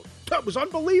episode. That was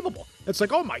unbelievable. It's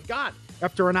like, oh my God.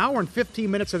 After an hour and 15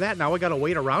 minutes of that, now I got to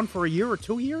wait around for a year or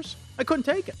 2 years? I couldn't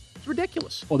take it. It's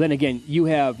ridiculous. Well, then again,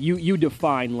 you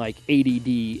define like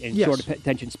ADD and short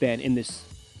attention span in this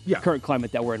current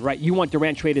climate that we're in, right? You want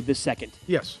Durant traded this second.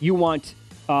 Yes. You want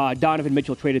Donovan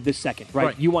Mitchell traded this second,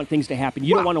 right? You want things to happen.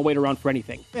 You don't want to wait around for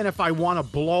anything. And if I want to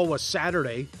blow a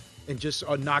Saturday and just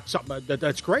knock something,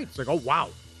 that's great. It's like, oh, wow,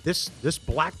 this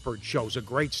Blackbird show's a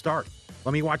great start.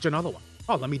 Let me watch another one.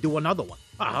 Oh, let me do another one.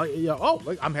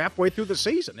 I'm halfway through the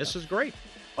season. This is great.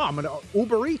 Oh, I'm going to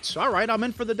Uber Eats. All right, I'm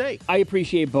in for the day. I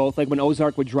appreciate both. Like when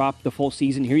Ozark would drop the full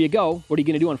season, here you go. What are you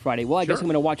going to do on Friday? Well, I guess I'm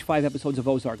going to watch 5 episodes of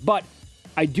Ozark. But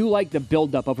I do like the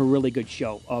buildup of a really good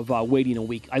show, of waiting a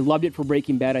week. I loved it for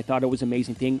Breaking Bad. I thought it was an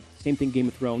amazing thing. Same thing, Game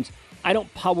of Thrones. I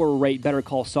don't power rate Better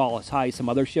Call Saul as high as some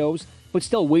other shows, but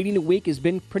still, waiting a week has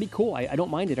been pretty cool. I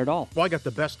don't mind it at all. Well, I got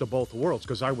the best of both worlds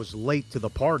because I was late to the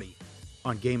party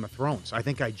on Game of Thrones. I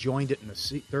think I joined it in the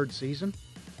third season.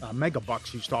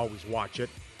 Megabucks used to always watch it,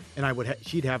 and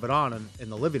she'd have it on in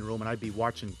the living room, and I'd be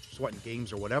watching, sweating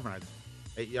games or whatever, and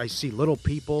I see little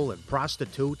people and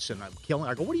prostitutes, and I'm killing.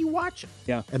 I go, what are you watching?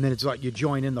 Yeah. And then it's like you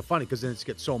join in the funny because then it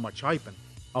gets so much hype and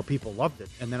how people loved it.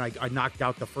 And then I knocked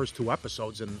out the first 2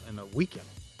 episodes in a weekend.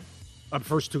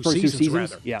 First two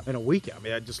seasons, yeah. In a weekend. I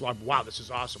mean, I just love, wow, this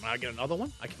is awesome. I get another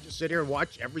one? I can just sit here and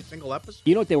watch every single episode?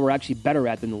 You know what they were actually better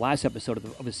at than the last episode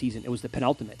of the season? It was the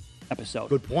penultimate episode.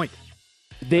 Good point.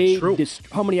 That's true.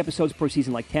 How many episodes per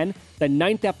season? Like 10? The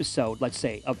 9th episode, let's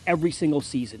say, of every single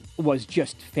season was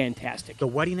just fantastic. The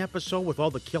wedding episode with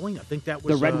all the killing, I think that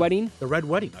was... The Red Wedding? The Red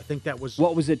Wedding. I think that was...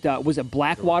 What was it? Was it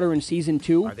Blackwater in season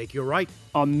 2? I think you're right.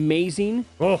 Amazing.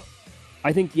 Oh.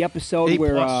 I think the episode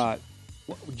where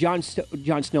Jon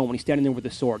Snow, when he's standing there with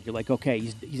the sword, you're like, okay,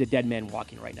 he's a dead man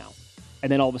walking right now.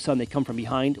 And then all of a sudden they come from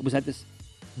behind. Was that this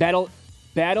Battle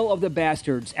of the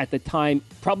Bastards at the time,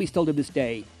 probably still to this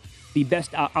day, the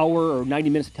best hour or 90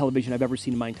 minutes of television I've ever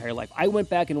seen in my entire life. I went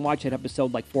back and watched that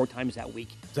episode like 4 times that week.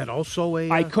 Is that also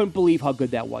a... I couldn't believe how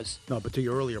good that was. No, but to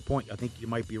your earlier point, I think you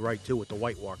might be right, too, with the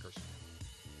White Walkers.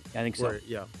 I think so.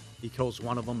 Yeah, he kills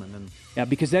one of them and then... Yeah,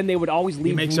 because then they would always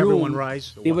leave room... He makes everyone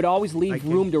rise. They would always leave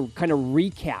room to kind of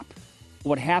recap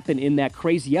what happened in that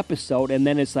crazy episode, and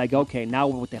then it's like, okay, now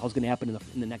what the hell's going to happen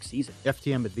in the next season?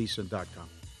 FTM@vsin.com.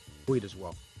 Tweet as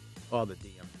well. Oh, the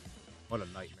DM. What a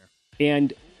nightmare.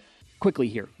 And... quickly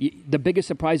here, the biggest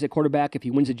surprise at quarterback, if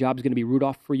he wins the job, is going to be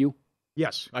Rudolph for you?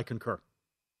 Yes, I concur.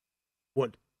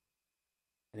 Would.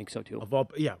 I think so, too.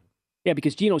 Yeah,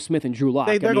 because Geno Smith and Drew Lock.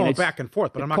 They're going back and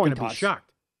forth, but I'm not going to be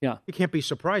shocked. Yeah. You can't be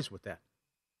surprised with that.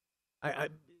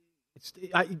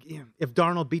 If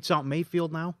Darnold beats out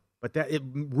Mayfield now, but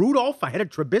Rudolph, I had a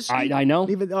Trubisky. I know.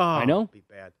 I know. It'd be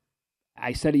bad.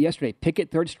 I said it yesterday.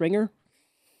 Pickett, third stringer?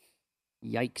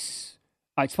 Yikes.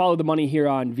 All right, follow the money here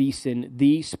on VSiN,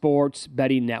 the Sports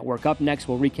Betting Network. Up next,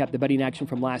 we'll recap the betting action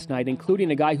from last night,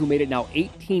 including a guy who made it now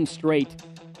 18 straight.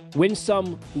 Win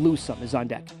some, lose some is on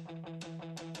deck.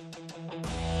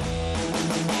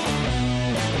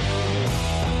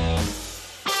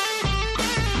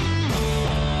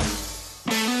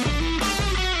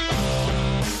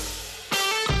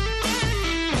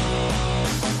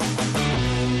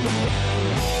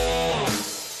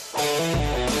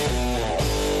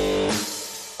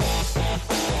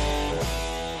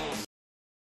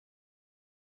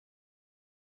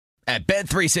 At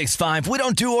Bet365, we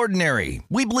don't do ordinary.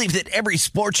 We believe that every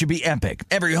sport should be epic.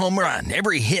 Every home run,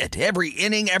 every hit, every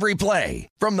inning, every play.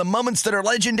 From the moments that are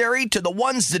legendary to the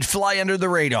ones that fly under the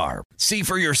radar. See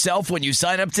for yourself when you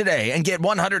sign up today and get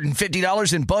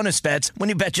 $150 in bonus bets when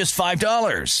you bet just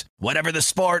 $5. Whatever the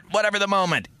sport, whatever the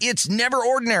moment, it's never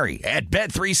ordinary at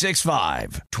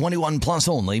Bet365. 21 plus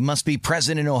only. Must be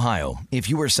present in Ohio. If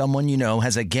you or someone you know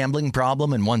has a gambling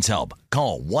problem and wants help,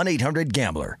 call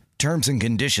 1-800-GAMBLER. Terms and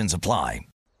conditions apply.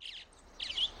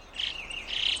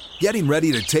 Getting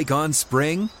ready to take on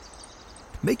spring?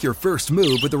 Make your first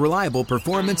move with the reliable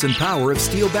performance and power of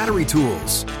Steel battery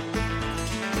tools.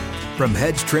 From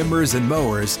hedge trimmers and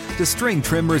mowers to string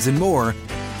trimmers and more,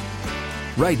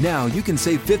 right now you can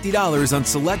save $50 on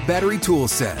select battery tool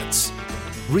sets.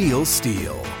 Real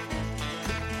STIHL.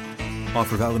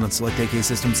 Offer valid on select AK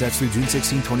system sets through June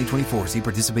 16, 2024. See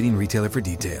participating retailer for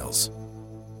details.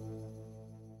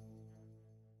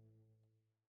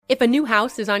 If a new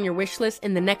house is on your wish list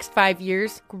in the next 5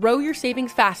 years, grow your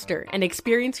savings faster and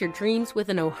experience your dreams with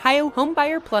an Ohio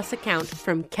Homebuyer Plus account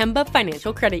from Kemba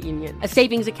Financial Credit Union. A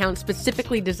savings account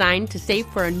specifically designed to save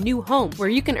for a new home, where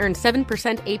you can earn 7%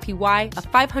 APY,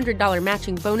 a $500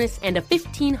 matching bonus, and a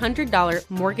 $1,500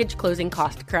 mortgage closing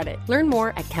cost credit. Learn more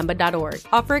at Kemba.org.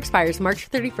 Offer expires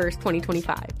March 31st,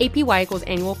 2025. APY equals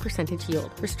annual percentage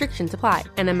yield. Restrictions apply.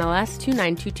 NMLS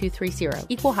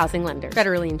 292230. Equal housing lender.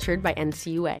 Federally insured by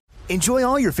NCUA. Enjoy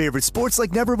all your favorite sports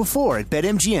like never before at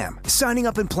BetMGM. Signing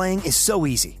up and playing is so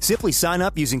easy. Simply sign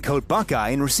up using code Buckeye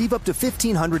and receive up to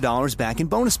 $1,500 back in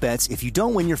bonus bets if you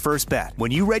don't win your first bet.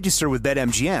 When you register with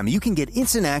BetMGM, you can get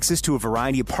instant access to a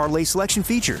variety of parlay selection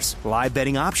features, live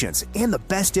betting options, and the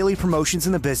best daily promotions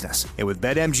in the business. And with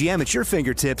BetMGM at your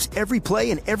fingertips, every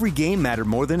play and every game matter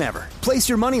more than ever. Place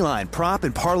your moneyline, prop,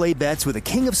 and parlay bets with the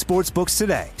king of sportsbooks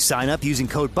today. Sign up using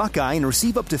code Buckeye and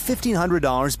receive up to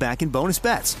 $1,500 back in bonus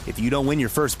bets if you don't win your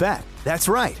first bet. That's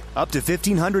right, up to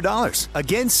 $1,500.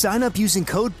 Again, sign up using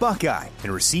code Buckeye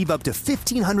and receive up to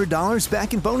 $1,500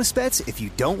 back in bonus bets if you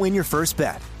don't win your first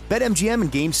bet. BetMGM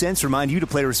and GameSense remind you to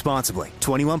play responsibly.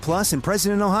 21 plus and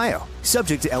present in Ohio.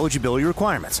 Subject to eligibility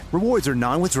requirements. Rewards are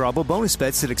non-withdrawable bonus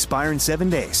bets that expire in 7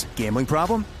 days. Gambling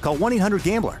problem? Call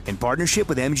 1-800-GAMBLER in partnership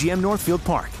with MGM Northfield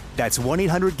Park. That's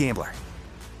 1-800-GAMBLER.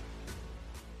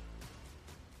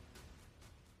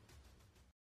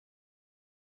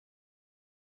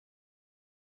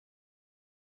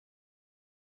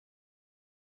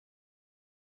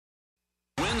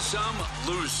 Win Some,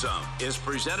 Lose Some is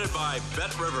presented by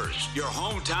BetRivers, your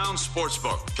hometown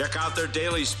sportsbook. Check out their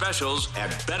daily specials at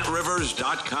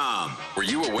BetRivers.com. Were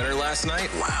you a winner last night?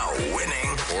 Wow,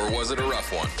 winning. Or was it a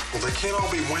rough one? Well, they can't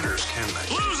all be winners, can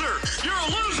they? Loser! You're a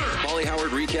loser! Paulie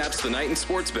Howard recaps the night in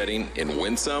sports betting in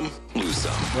Win Some, Lose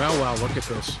Some. Well, look at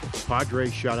this.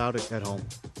 Padres shut out at home.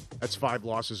 That's 5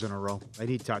 losses in a row. They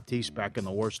need Tatis back in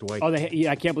the worst way. Oh,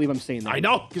 I can't believe I'm saying that. I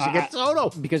know, because he gets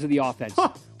Soto. Because of the offense.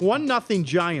 1-0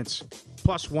 Giants,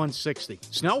 plus 160.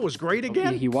 Snell was great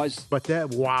again. He was. But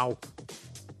wow.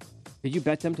 Did you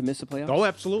bet them to miss the playoffs? Oh,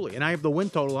 absolutely. And I have the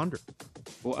win total under.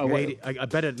 Well, I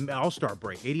bet it All-Star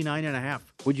break, 89.5.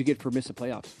 What'd you get for miss the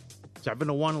playoffs?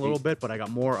 7-1 a little bit, but I got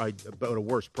more at a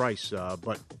worse price.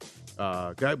 But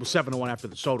it was 7-1 after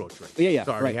the Soto trade. Yeah,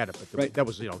 so I already had it, but right. That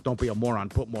was, don't be a moron,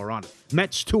 put more on it.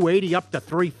 Mets 280 up to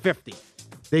 350.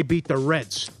 They beat the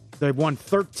Reds. They've won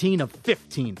 13 of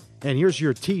 15. And here's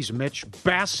your tease, Mitch.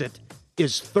 Bassett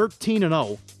is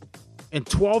 13-0 and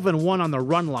 12-1 on the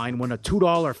run line when a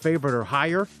 $2 favorite or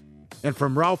higher. And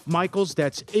from Ralph Michaels,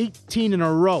 that's 18 in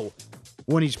a row.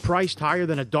 When he's priced higher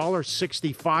than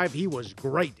 $1.65, he was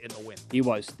great in the win. He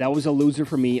was. That was a loser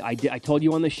for me. I told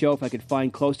you on the show if I could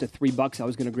find close to $3, I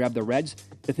was going to grab the Reds.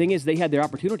 The thing is, they had their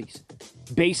opportunities.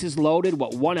 Bases loaded,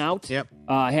 one out? Yep.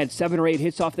 Had 7 or 8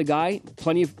 hits off the guy.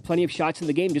 Plenty of shots in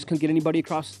the game. Just couldn't get anybody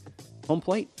across home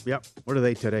plate. Yep. What are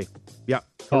they today? Yep.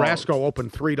 Carrasco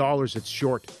opened $3. It's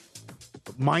short.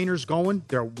 Miners going.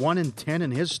 They're 1-10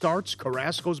 in his starts.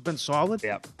 Carrasco's been solid.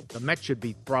 Yep. The Mets should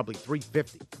be probably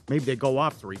 350. Maybe they go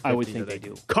off 350. I would think today. they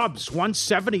do. Cubs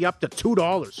 170 up to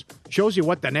 $2. Shows you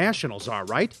what the Nationals are,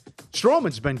 right?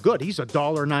 Stroman's been good. He's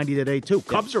 $1.90 today too. Yep.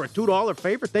 Cubs are a $2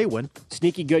 favorite. They win.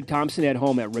 Sneaky good Thompson at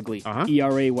home at Wrigley.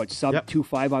 ERA sub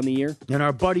 2.5 on the year. And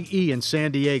our buddy E in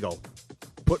San Diego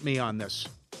put me on this.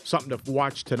 Something to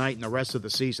watch tonight and the rest of the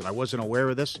season. I wasn't aware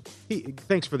of this.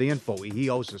 Thanks for the info. He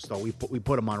owes us, though. We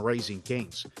put him on Raising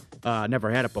Canes. Never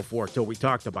had it before until we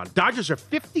talked about it. Dodgers are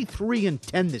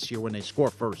 53-10 this year when they score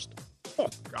first. Oh,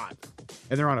 God.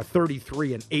 And they're on a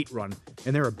 33-8 run,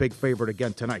 and they're a big favorite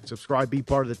again tonight. Subscribe, be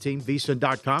part of the team,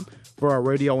 VSiN.com. For our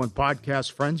radio and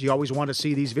podcast friends, you always want to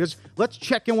see these videos. Let's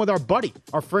check in with our buddy,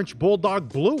 our French Bulldog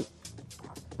Blue.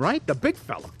 Right? The big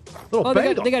fella.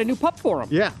 They got a new pup for him.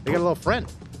 Yeah, they got a little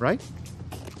friend, right?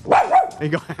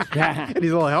 And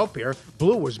he's a little help here.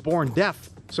 Blue was born deaf,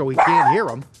 so he can't hear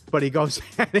him, but he goes,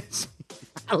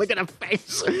 look at the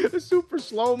face. Super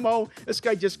slow-mo. This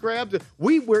guy just grabs it.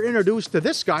 We were introduced to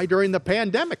this guy during the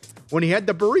pandemic when he had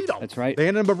the burrito. That's right. They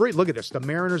handed him a burrito. Look at this. The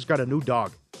Mariners got a new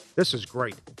dog. This is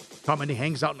great. He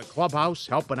hangs out in the clubhouse,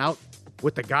 helping out.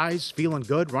 with the guys feeling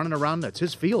good, running around. That's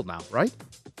his field now, right?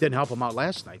 Didn't help him out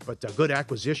last night, but a good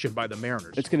acquisition by the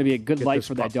Mariners. It's going to be a good life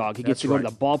for that dog. He gets to go to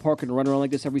the ballpark and run around like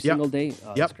this every single day.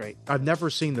 Oh, that's great. I've never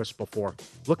seen this before.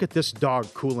 Look at this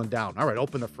dog cooling down. All right,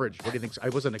 open the fridge. What do you think? I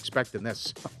wasn't expecting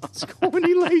this. When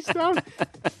he lays down.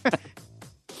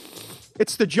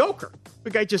 It's the Joker. The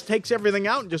guy just takes everything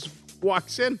out and just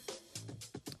walks in.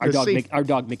 Our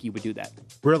dog Mickey would do that.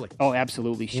 Really? Oh,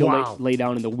 absolutely. She'll lay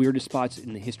down in the weirdest spots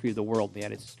in the history of the world,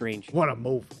 man. It's strange. What a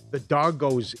move. The dog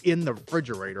goes in the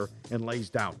refrigerator and lays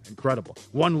down. Incredible.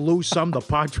 One lose some. The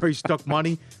Padres took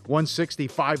money,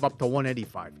 165 up to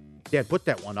 185. Dad, put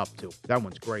that one up, too. That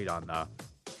one's great on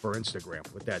for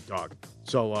Instagram with that dog.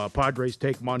 So Padres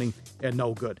take money and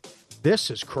no good.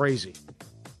 This is crazy.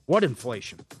 What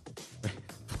inflation?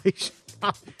 Inflation.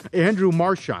 Andrew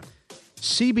Marchand.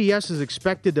 CBS is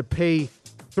expected to pay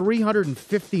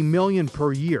 $350 million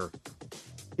per year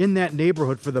in that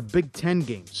neighborhood for the Big Ten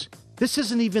games. This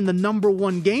isn't even the number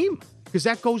one game because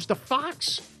that goes to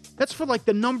Fox. That's for like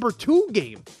the number 2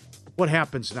 game. What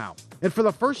happens now? And for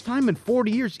the first time in 40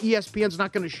 years, ESPN's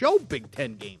not going to show Big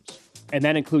Ten games. And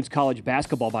that includes college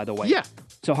basketball, by the way. Yeah.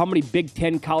 So how many Big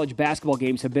Ten college basketball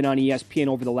games have been on ESPN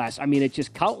over the last? I mean, it's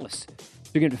just countless.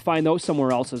 You're going to find those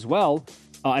somewhere else as well.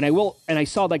 And I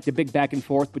saw like the big back and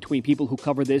forth between people who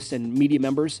cover this and media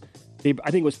members. I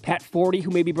think it was Pat Forty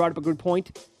who maybe brought up a good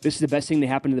point. This is the best thing that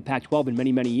happened to the Pac-12 in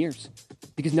many, many years.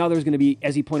 Because now there's going to be,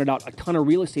 as he pointed out, a ton of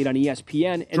real estate on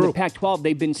ESPN. And the Pac-12,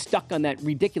 they've been stuck on that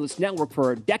ridiculous network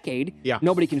for a decade. Yeah.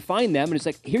 Nobody can find them. And it's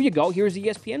like, here you go. Here's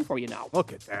ESPN for you now.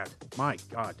 Look at that. My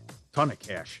God. Ton of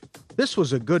cash. This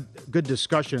was a good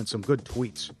discussion and some good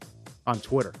tweets on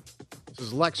Twitter. This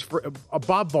is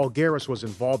Bob Bulgaris was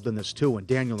involved in this too, and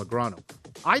Daniel Negreanu.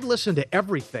 I listen to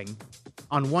everything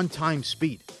on 1 time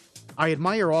speed. I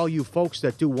admire all you folks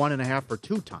that do 1.5 or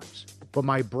 2 times, but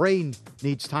my brain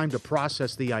needs time to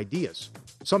process the ideas.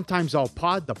 Sometimes I'll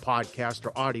pod the podcast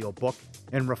or audiobook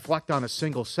and reflect on a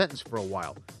single sentence for a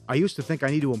while. I used to think I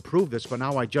need to improve this, but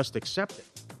now I just accept it.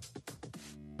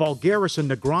 Bulgaris and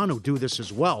Negreanu do this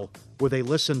as well, where they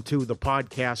listen to the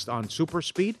podcast on super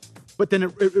speed. But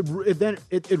then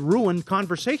it ruined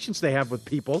conversations they have with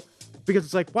people because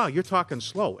it's like, wow, you're talking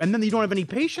slow. And then you don't have any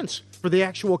patience for the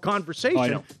actual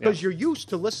conversation because you're used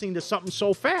to listening to something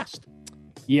so fast.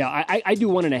 Yeah, I do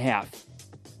 1.5.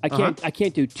 I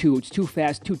can't do 2. It's too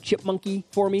fast, too chipmunky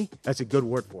for me. That's a good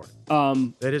word for it.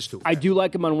 That is too fast. I do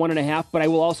like them on 1.5, but I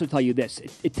will also tell you this.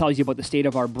 It tells you about the state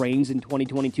of our brains in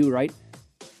 2022, right?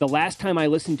 The last time I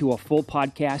listened to a full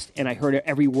podcast and I heard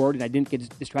every word and I didn't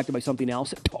get distracted by something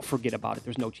else, don't forget about it.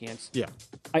 There's no chance. Yeah.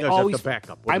 I always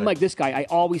backup. I'm like this guy. I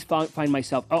always find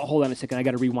myself, hold on a second, I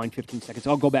got to rewind 15 seconds.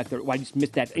 I'll go back there. I just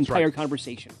missed that entire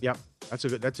conversation. Yep.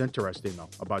 That's interesting, though,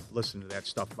 about listening to that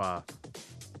stuff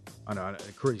on a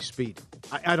crazy speed.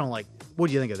 I don't like, what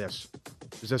do you think of this?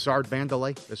 Is this Art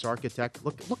Vandelay, this architect?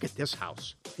 Look at this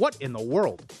house. What in the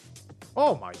world?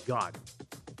 Oh, my God.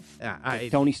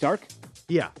 Tony Stark?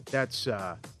 Yeah, that's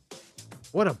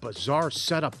what a bizarre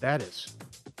setup that is.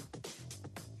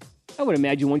 I would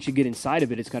imagine once you get inside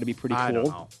of it, it's got to be pretty cool. I don't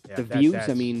know. Yeah, the views,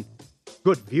 I mean,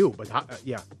 good view, but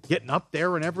getting up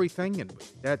there and everything, and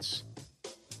that's.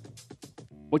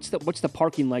 What's the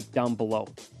parking like down below?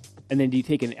 And then do you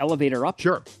take an elevator up?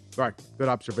 Sure. Right. Good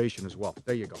observation as well.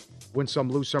 There you go. Win some,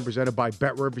 lose some. Presented by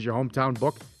Bet Rivers, your hometown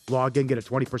book. Log in, get a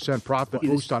 20% profit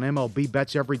boost on MLB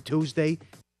bets every Tuesday.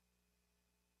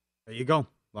 There you go.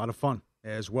 A lot of fun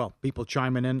as well. People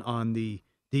chiming in on the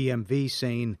DMV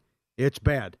saying it's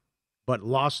bad, but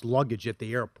lost luggage at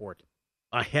the airport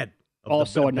ahead of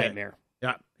also a nightmare.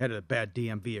 Yeah, ahead of a bad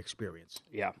DMV experience.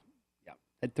 Yeah.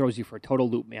 It throws you for a total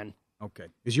loop, man. Okay.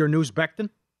 Is your news Becton?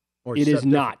 Or it is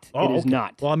not. It is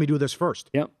not. Well, let me do this first.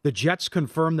 Yep. The Jets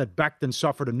confirmed that Becton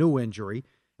suffered a new injury,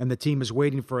 and the team is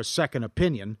waiting for a second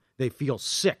opinion. They feel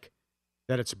sick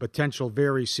that it's a potential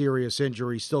very serious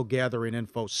injury, still gathering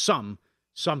info. Some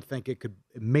think it could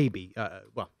maybe,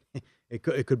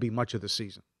 it could be much of the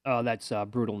season. That's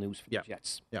brutal news for the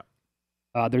Jets. Yeah.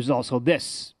 There's also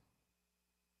this.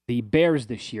 The Bears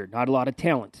this year, not a lot of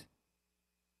talent.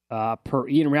 Per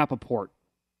Ian Rappaport,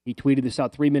 he tweeted this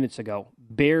out 3 minutes ago.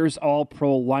 Bears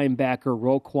All-Pro linebacker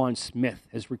Roquan Smith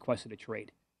has requested a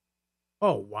trade.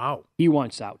 Oh, wow. He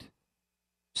wants out.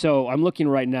 So I'm looking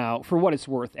right now, for what it's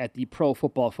worth, at the Pro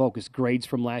Football Focus grades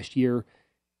from last year.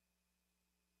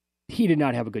 He did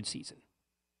not have a good season,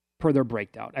 per their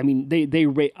breakdown. I mean, they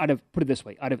put it this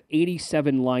way, out of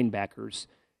 87 linebackers,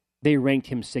 they ranked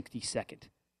him 62nd.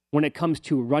 When it comes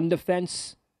to run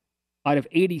defense, out of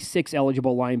 86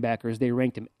 eligible linebackers, they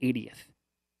ranked him 80th.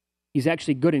 He's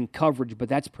actually good in coverage, but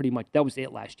that was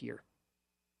it last year.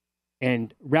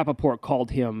 And Rappaport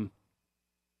called him,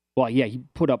 he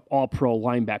put up all-pro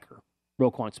linebacker,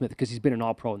 Roquan Smith, because he's been an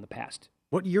all-pro in the past.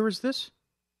 What year is this?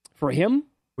 For him?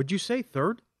 Would you say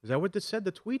third? Is that what this said,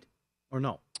 the tweet? Or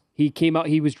no? He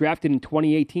was drafted in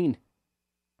 2018.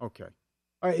 Okay.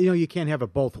 You can't have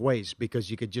it both ways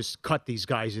because you could just cut these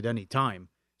guys at any time,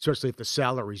 especially if the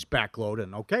salary's backloaded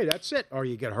and, okay, that's it. Or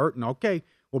you get hurt and, okay,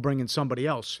 we'll bring in somebody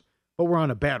else. But we're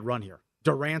on a bad run here.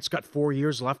 Durant's got 4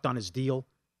 years left on his deal.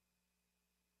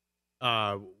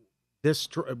 You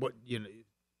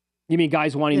mean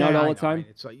guys wanting out all the time?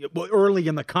 It's like, early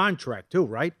in the contract, too,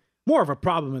 right? More of a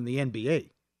problem in the NBA.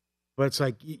 But it's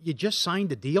like you just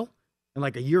signed a deal, and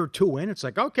like a year or two in, it's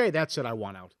like, okay, that's it. I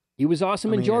want out. He was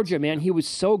awesome in Georgia, man. He was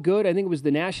so good. I think it was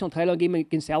the national title game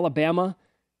against Alabama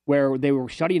where they were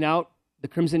shutting out the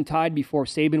Crimson Tide before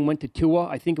Saban went to Tua.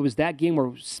 I think it was that game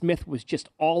where Smith was just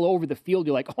all over the field.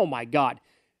 You're like, oh, my God,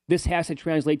 this has to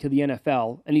translate to the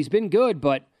NFL. And he's been good,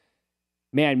 but,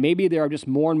 man, maybe there are just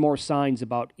more and more signs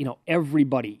about,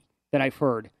 everybody that I've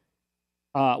heard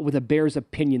with a Bears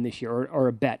opinion this year or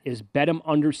a bet is bet him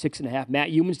under 6.5.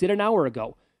 Matt Humans did an hour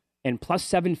ago. And plus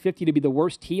 750 to be the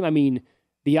worst team. I mean,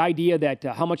 the idea that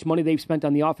how much money they've spent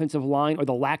on the offensive line or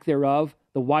the lack thereof,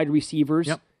 the wide receivers.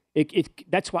 Yep.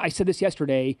 That's why I said this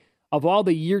yesterday. Of all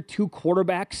the year 2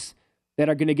 quarterbacks that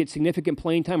are going to get significant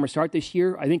playing time or start this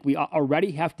year, I think we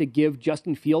already have to give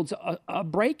Justin Fields a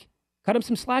break, cut him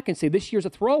some slack and say this year's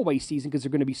a throwaway season because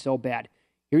they're going to be so bad.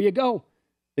 Here you go.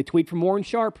 The tweet from Warren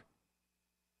Sharp.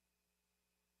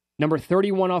 Number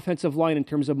 31 offensive line in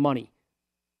terms of money.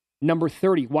 Number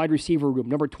 30 wide receiver room.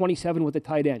 Number 27 with the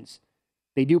tight ends.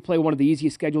 They do play one of the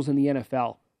easiest schedules in the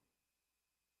NFL.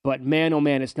 But man, oh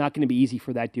man, it's not going to be easy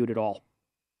for that dude at all.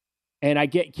 And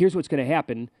here's what's going to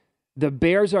happen. The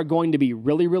Bears are going to be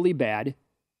really, really bad,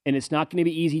 and it's not going to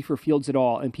be easy for Fields at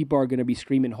all, and people are going to be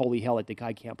screaming, holy hell, that the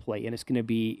guy can't play. And it's going to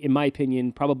be, in my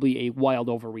opinion, probably a wild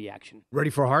overreaction. Ready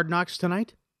for Hard Knocks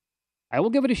tonight? I will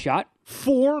give it a shot.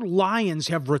 4 Lions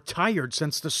have retired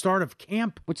since the start of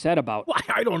camp. What's that about? Well,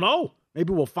 I don't know.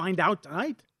 Maybe we'll find out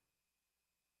tonight.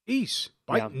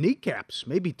 Kneecaps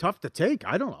may be tough to take.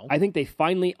 I don't know. I think they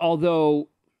finally, although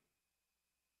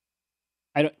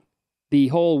the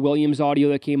whole Williams audio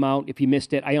that came out, if you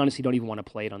missed it, I honestly don't even want to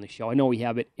play it on the show. I know we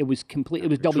have it. It was complete. It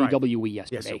was WWE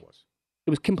yesterday. Yes, it was. It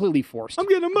was completely forced. I'm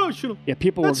getting emotional. Yeah,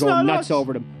 people were going nuts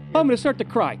over them. I'm going to start to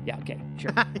cry. Yeah, okay,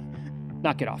 sure.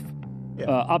 Knock it off. Yeah.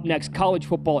 Up next, college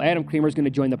football. Adam Kramer is going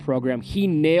to join the program. He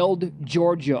nailed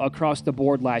Georgia across the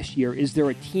board last year. Is there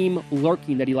a team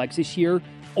lurking that he likes this year?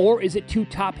 Or is it too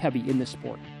top-heavy in this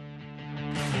sport?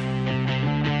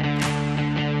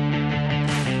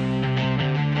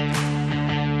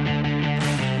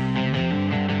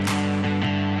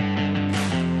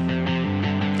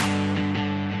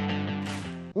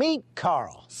 Meet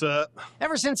Carl. Sup?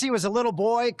 Ever since he was a little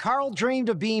boy, Carl dreamed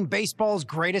of being baseball's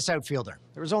greatest outfielder.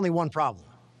 There was only one problem.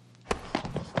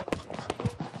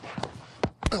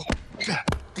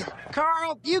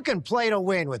 Carl, you can play to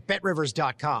win with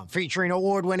BetRivers.com, featuring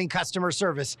award-winning customer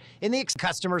service in the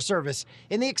customer service.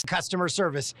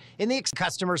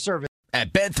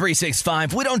 At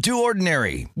Bet365, we don't do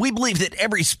ordinary. We believe that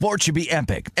every sport should be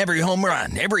epic. Every home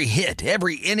run, every hit,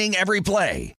 every inning, every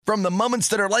play. From the moments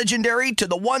that are legendary to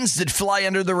the ones that fly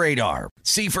under the radar.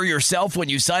 See for yourself when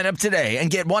you sign up today and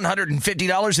get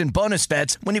 $150 in bonus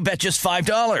bets when you bet just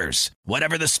 $5.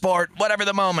 Whatever the sport, whatever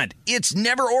the moment, it's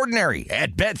never ordinary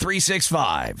at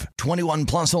Bet365. 21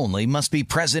 plus only. Must be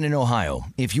present in Ohio.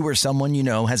 If you or someone you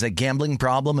know has a gambling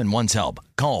problem and wants help,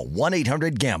 call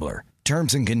 1-800-GAMBLER.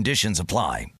 Terms and conditions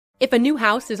apply. If a new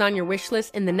house is on your wish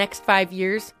list in the next 5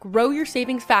 years, grow your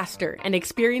savings faster and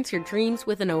experience your dreams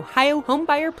with an Ohio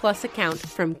Homebuyer Plus account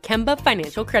from Kemba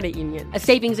Financial Credit Union. A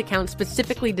savings account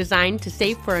specifically designed to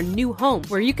save for a new home,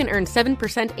 where you can earn 7%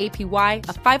 APY,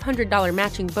 a $500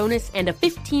 matching bonus, and a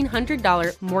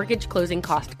 $1,500 mortgage closing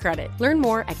cost credit. Learn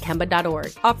more at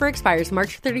Kemba.org. Offer expires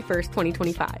March 31st,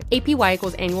 2025. APY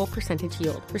equals annual percentage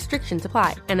yield. Restrictions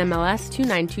apply. NMLS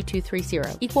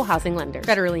 292230. Equal housing lender.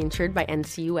 Federally insured by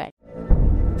NCUA.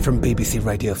 From BBC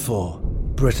Radio 4,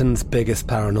 Britain's biggest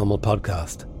paranormal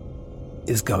podcast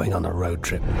is going on a road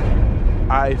trip.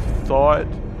 I thought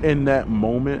in that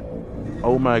moment,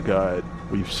 oh my God,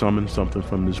 we've summoned something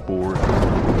from this board.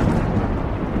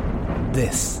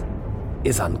 This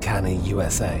is Uncanny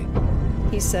USA.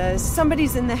 He says,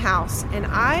 somebody's in the house, and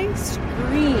I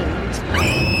screamed.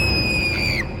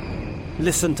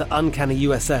 Listen to Uncanny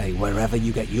USA wherever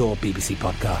you get your BBC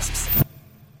podcasts,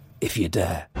 if you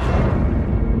dare.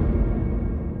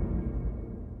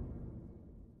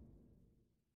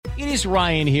 It is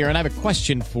Ryan here, and I have a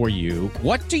question for you.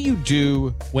 What do you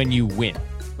do when you win?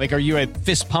 Like, are you a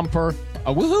fist pumper,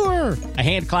 a woohooer, a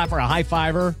hand clapper, a high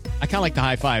fiver? I kind of like the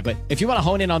high five, but if you want to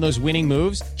hone in on those winning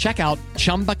moves, check out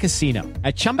Chumba Casino.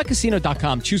 At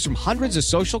ChumbaCasino.com, choose from hundreds of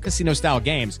social casino style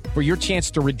games for your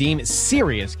chance to redeem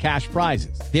serious cash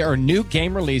prizes. There are new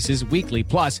game releases weekly,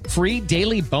 plus free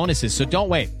daily bonuses. So don't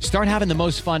wait. Start having the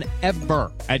most fun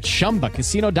ever at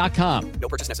ChumbaCasino.com. No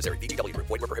purchase necessary. VGW Group.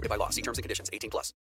 Void where prohibited by law. See terms and conditions. 18+.